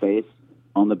insane face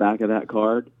on the back of that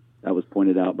card. That was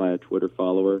pointed out by a Twitter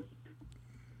follower.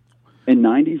 And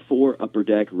 94 Upper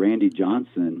Deck Randy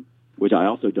Johnson, which I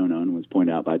also don't own, was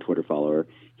pointed out by a Twitter follower.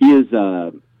 He is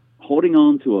holding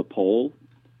on to a pole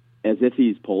as if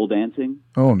he's pole dancing.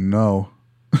 Oh, no.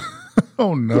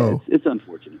 Oh, no. Yeah, it's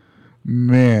unfortunate.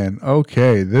 Man,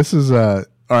 okay. This is all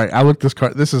right, I looked this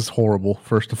card. This is horrible,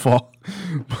 first of all.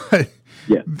 But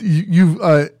yeah, you've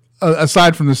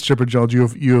aside from this Chipper Jones,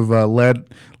 you've led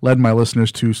my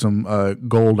listeners to some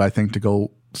gold, I think, to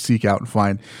go seek out and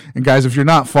find. And guys, if you're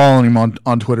not following him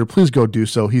on Twitter, please go do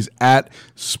so. He's at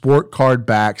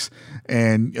SportCardBacks,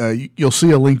 and you'll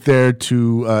see a link there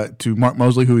to Mark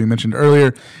Mosley, who we mentioned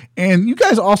earlier. And you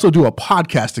guys also do a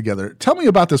podcast together. Tell me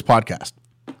about this podcast.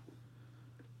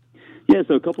 Yeah,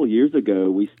 so a couple of years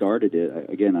ago, we started it.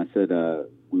 Again, I said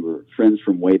we were friends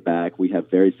from way back. We have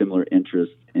very similar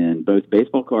interests in both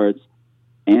baseball cards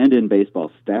and in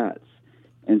baseball stats.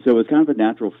 And so it was kind of a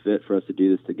natural fit for us to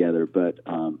do this together. But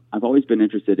I've always been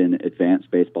interested in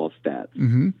advanced baseball stats.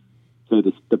 Mm-hmm. So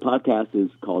the podcast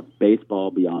is called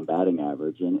Baseball Beyond Batting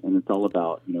Average, and it's all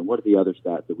about, what are the other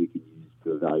stats that we can use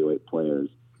to evaluate players.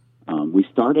 We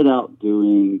started out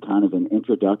doing kind of an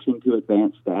introduction to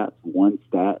advanced stats, one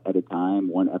stat at a time,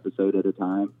 one episode at a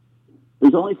time.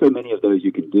 There's only so many of those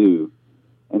you can do.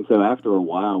 And so after a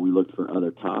while, we looked for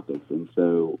other topics. And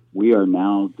so we are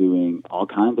now doing all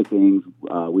kinds of things.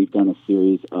 We've done a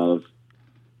series of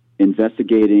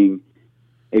investigating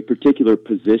a particular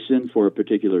position for a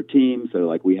particular team. So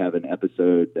like we have an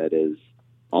episode that is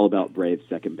all about Braves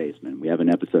second baseman. We have an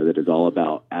episode that is all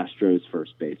about Astros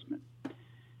first baseman.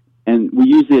 And we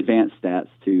use the advanced stats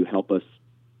to help us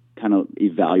kind of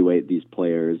evaluate these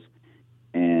players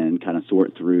and kind of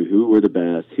sort through who were the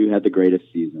best, who had the greatest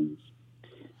seasons.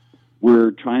 We're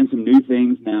trying some new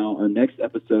things now. Our next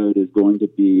episode is going to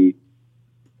be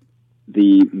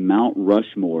the Mount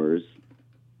Rushmores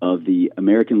of the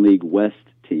American League West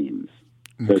teams.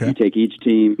 So if you take each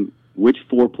team, which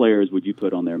 4 players would you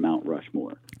put on their Mount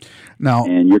Rushmore? Now,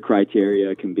 and your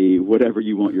criteria can be whatever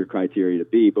you want your criteria to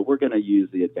be, but we're going to use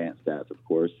the advanced stats, of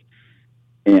course,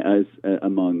 as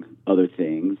among other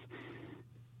things.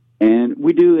 And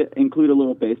we do include a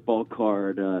little baseball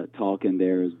card talk in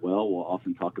there as well. We'll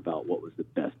often talk about what was the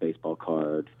best baseball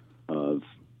card of,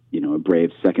 a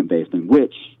Braves second baseman,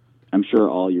 which I'm sure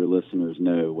all your listeners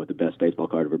know what the best baseball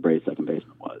card of a Braves second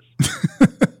baseman was.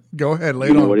 Go ahead, lay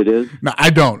it on. You know what it is? No, I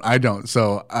don't.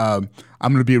 So I'm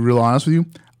going to be real honest with you.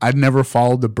 I'd never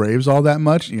followed the Braves all that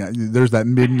much. There's that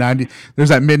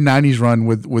mid-90s run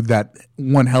with that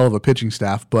one hell of a pitching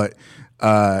staff. But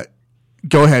go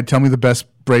ahead, tell me the best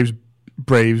Braves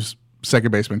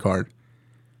second baseman card.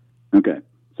 Okay,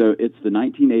 so it's the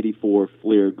 1984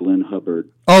 Fleer Glenn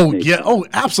Hubbard. Oh yeah,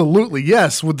 absolutely,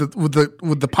 yes, with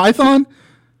the python.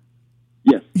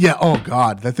 Yes. Yeah. Oh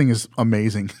God, that thing is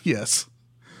amazing. Yes.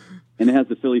 And it has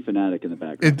the Philly Fanatic in the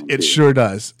background. It sure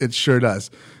does. It sure does.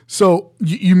 So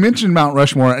you mentioned Mount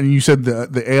Rushmore, and you said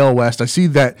the AL West. I see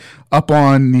that up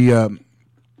on the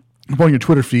up on your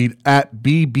Twitter feed at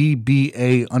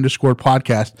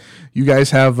BBBA_podcast. You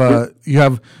guys have you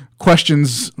have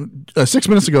questions. 6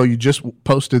 minutes ago, you just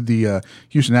posted the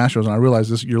Houston Astros, and I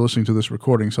realize you're listening to this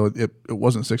recording, so it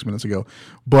wasn't 6 minutes ago.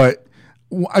 But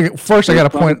first, I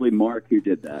got to point. Probably Mark who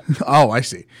did that. Oh, I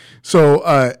see.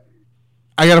 So.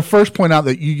 I got to first point out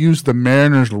that you used the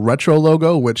Mariners retro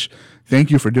logo, which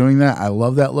thank you for doing that. I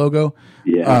love that logo.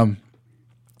 Yeah.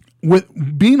 With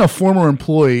being a former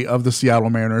employee of the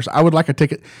Seattle Mariners, I would like to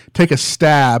take a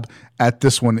stab at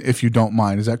this one, if you don't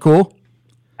mind. Is that cool?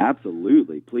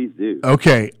 Absolutely. Please do.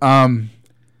 Okay.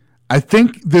 I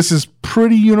think this is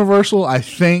pretty universal. I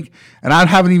think, and I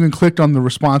haven't even clicked on the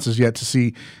responses yet to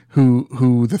see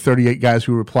who the 38 guys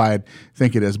who replied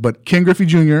think it is. But Ken Griffey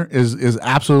Jr. is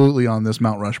absolutely on this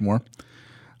Mount Rushmore.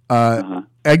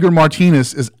 Edgar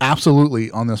Martinez is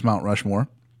absolutely on this Mount Rushmore.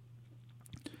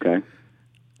 Okay.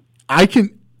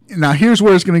 Now here's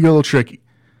where it's going to get a little tricky.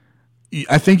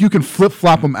 I think you can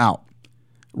flip-flop them out.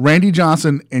 Randy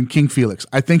Johnson and King Felix.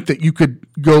 I think that you could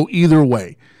go either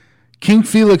way. King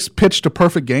Felix pitched a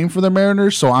perfect game for the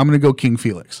Mariners, so I'm going to go King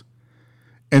Felix.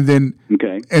 And then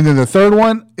the third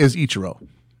one is Ichiro.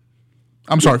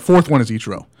 I'm sorry, fourth one is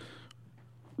Ichiro.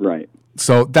 Right.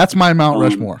 So that's my Mount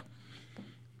Rushmore.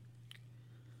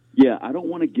 Yeah, I don't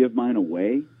want to give mine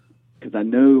away because I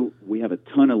know we have a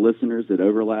ton of listeners that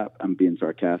overlap. I'm being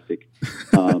sarcastic.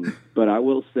 But I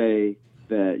will say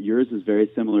that yours is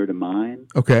very similar to mine.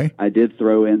 Okay. I did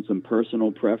throw in some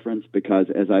personal preference because,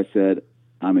 as I said,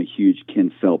 I'm a huge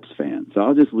Ken Phelps fan. So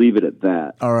I'll just leave it at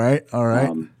that. All right.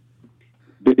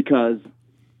 Because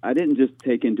I didn't just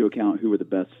take into account who were the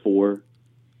best 4,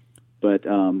 but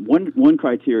one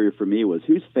criteria for me was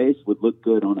whose face would look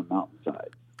good on a mountainside.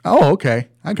 Oh, okay.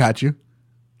 I got you.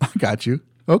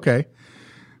 Okay.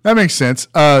 That makes sense.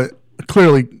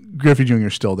 Clearly, Griffey Jr.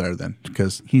 is still there then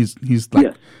because he's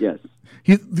like... Yes.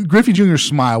 Griffey Jr.'s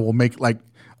smile will make like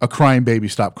a crying baby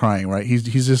stop crying, right? He's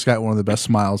just got one of the best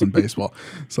smiles in baseball.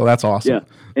 So that's awesome.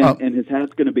 Yeah, and his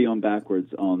hat's going to be on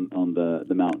backwards on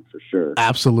the mountain for sure.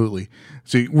 Absolutely.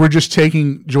 So we're just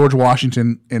taking George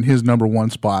Washington in his number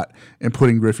 1 spot and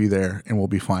putting Griffey there, and we'll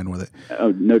be fine with it. Oh,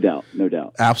 no doubt.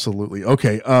 Absolutely.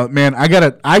 Okay, man, I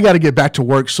gotta get back to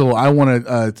work, so I want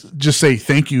to just say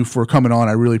thank you for coming on.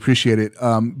 I really appreciate it.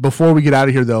 Before we get out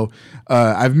of here, though,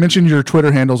 I've mentioned your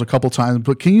Twitter handles a couple times,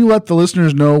 but can you let the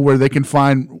listeners know where they can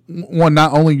find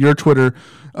not only your Twitter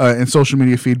and social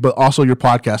media feed, but also your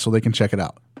podcast so they can check it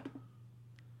out?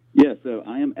 Yeah, so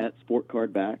I am at Sport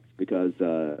Card Backs because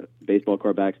Baseball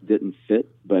Card Backs didn't fit,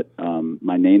 but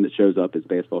my name that shows up is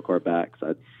Baseball Card Backs.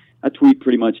 I tweet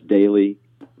pretty much daily,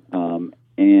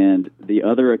 and the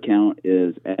other account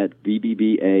is at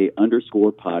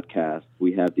BBBA_podcast.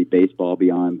 We have the Baseball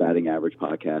Beyond Batting Average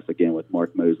podcast, again with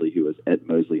Mark Mosley, who is at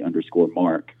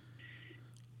Mosley_Mark.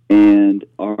 And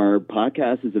our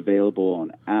podcast is available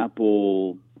on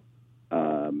Apple,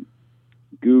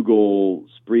 Google,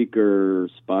 Spreaker,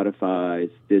 Spotify,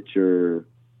 Stitcher,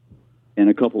 and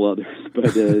a couple others.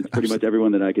 But it's pretty much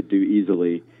everyone that I could do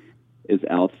easily. is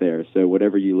out there. So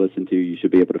whatever you listen to, you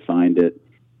should be able to find it.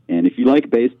 And if you like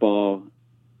baseball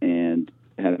and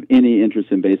have any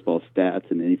interest in baseball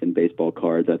stats and even baseball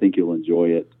cards, I think you'll enjoy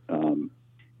it.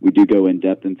 We do go in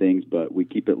depth in things, but we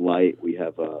keep it light. We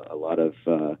have a lot of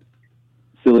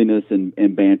silliness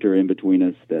and banter in between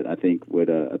us that I think would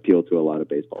appeal to a lot of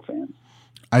baseball fans.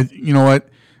 You know what,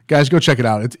 guys, go check it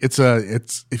out. It's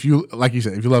if you, like you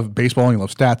said, if you love baseball and you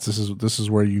love stats, this is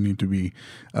where you need to be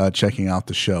checking out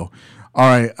the show. All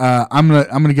right, I'm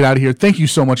gonna get out of here. Thank you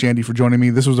so much, Andy, for joining me.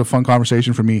 This was a fun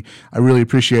conversation for me. I really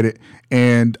appreciate it,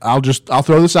 and I'll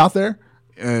throw this out there.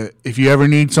 If you ever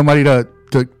need somebody to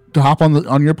hop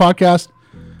on your podcast,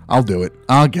 I'll do it.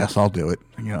 I'll do it.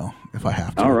 If I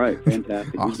have to. All right,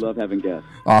 fantastic. Awesome. We love having guests.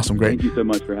 Awesome, great. Thank you so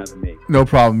much for having me. No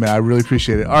problem, man. I really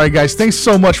appreciate it. All right, guys, thanks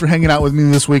so much for hanging out with me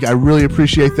this week. I really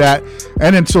appreciate that.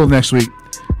 And until next week,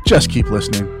 just keep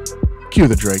listening. Cue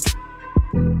the Drake.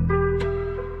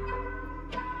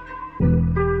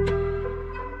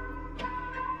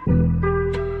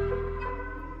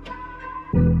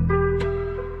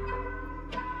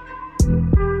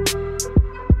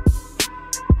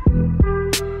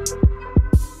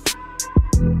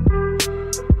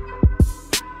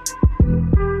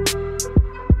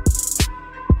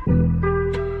 Thank you.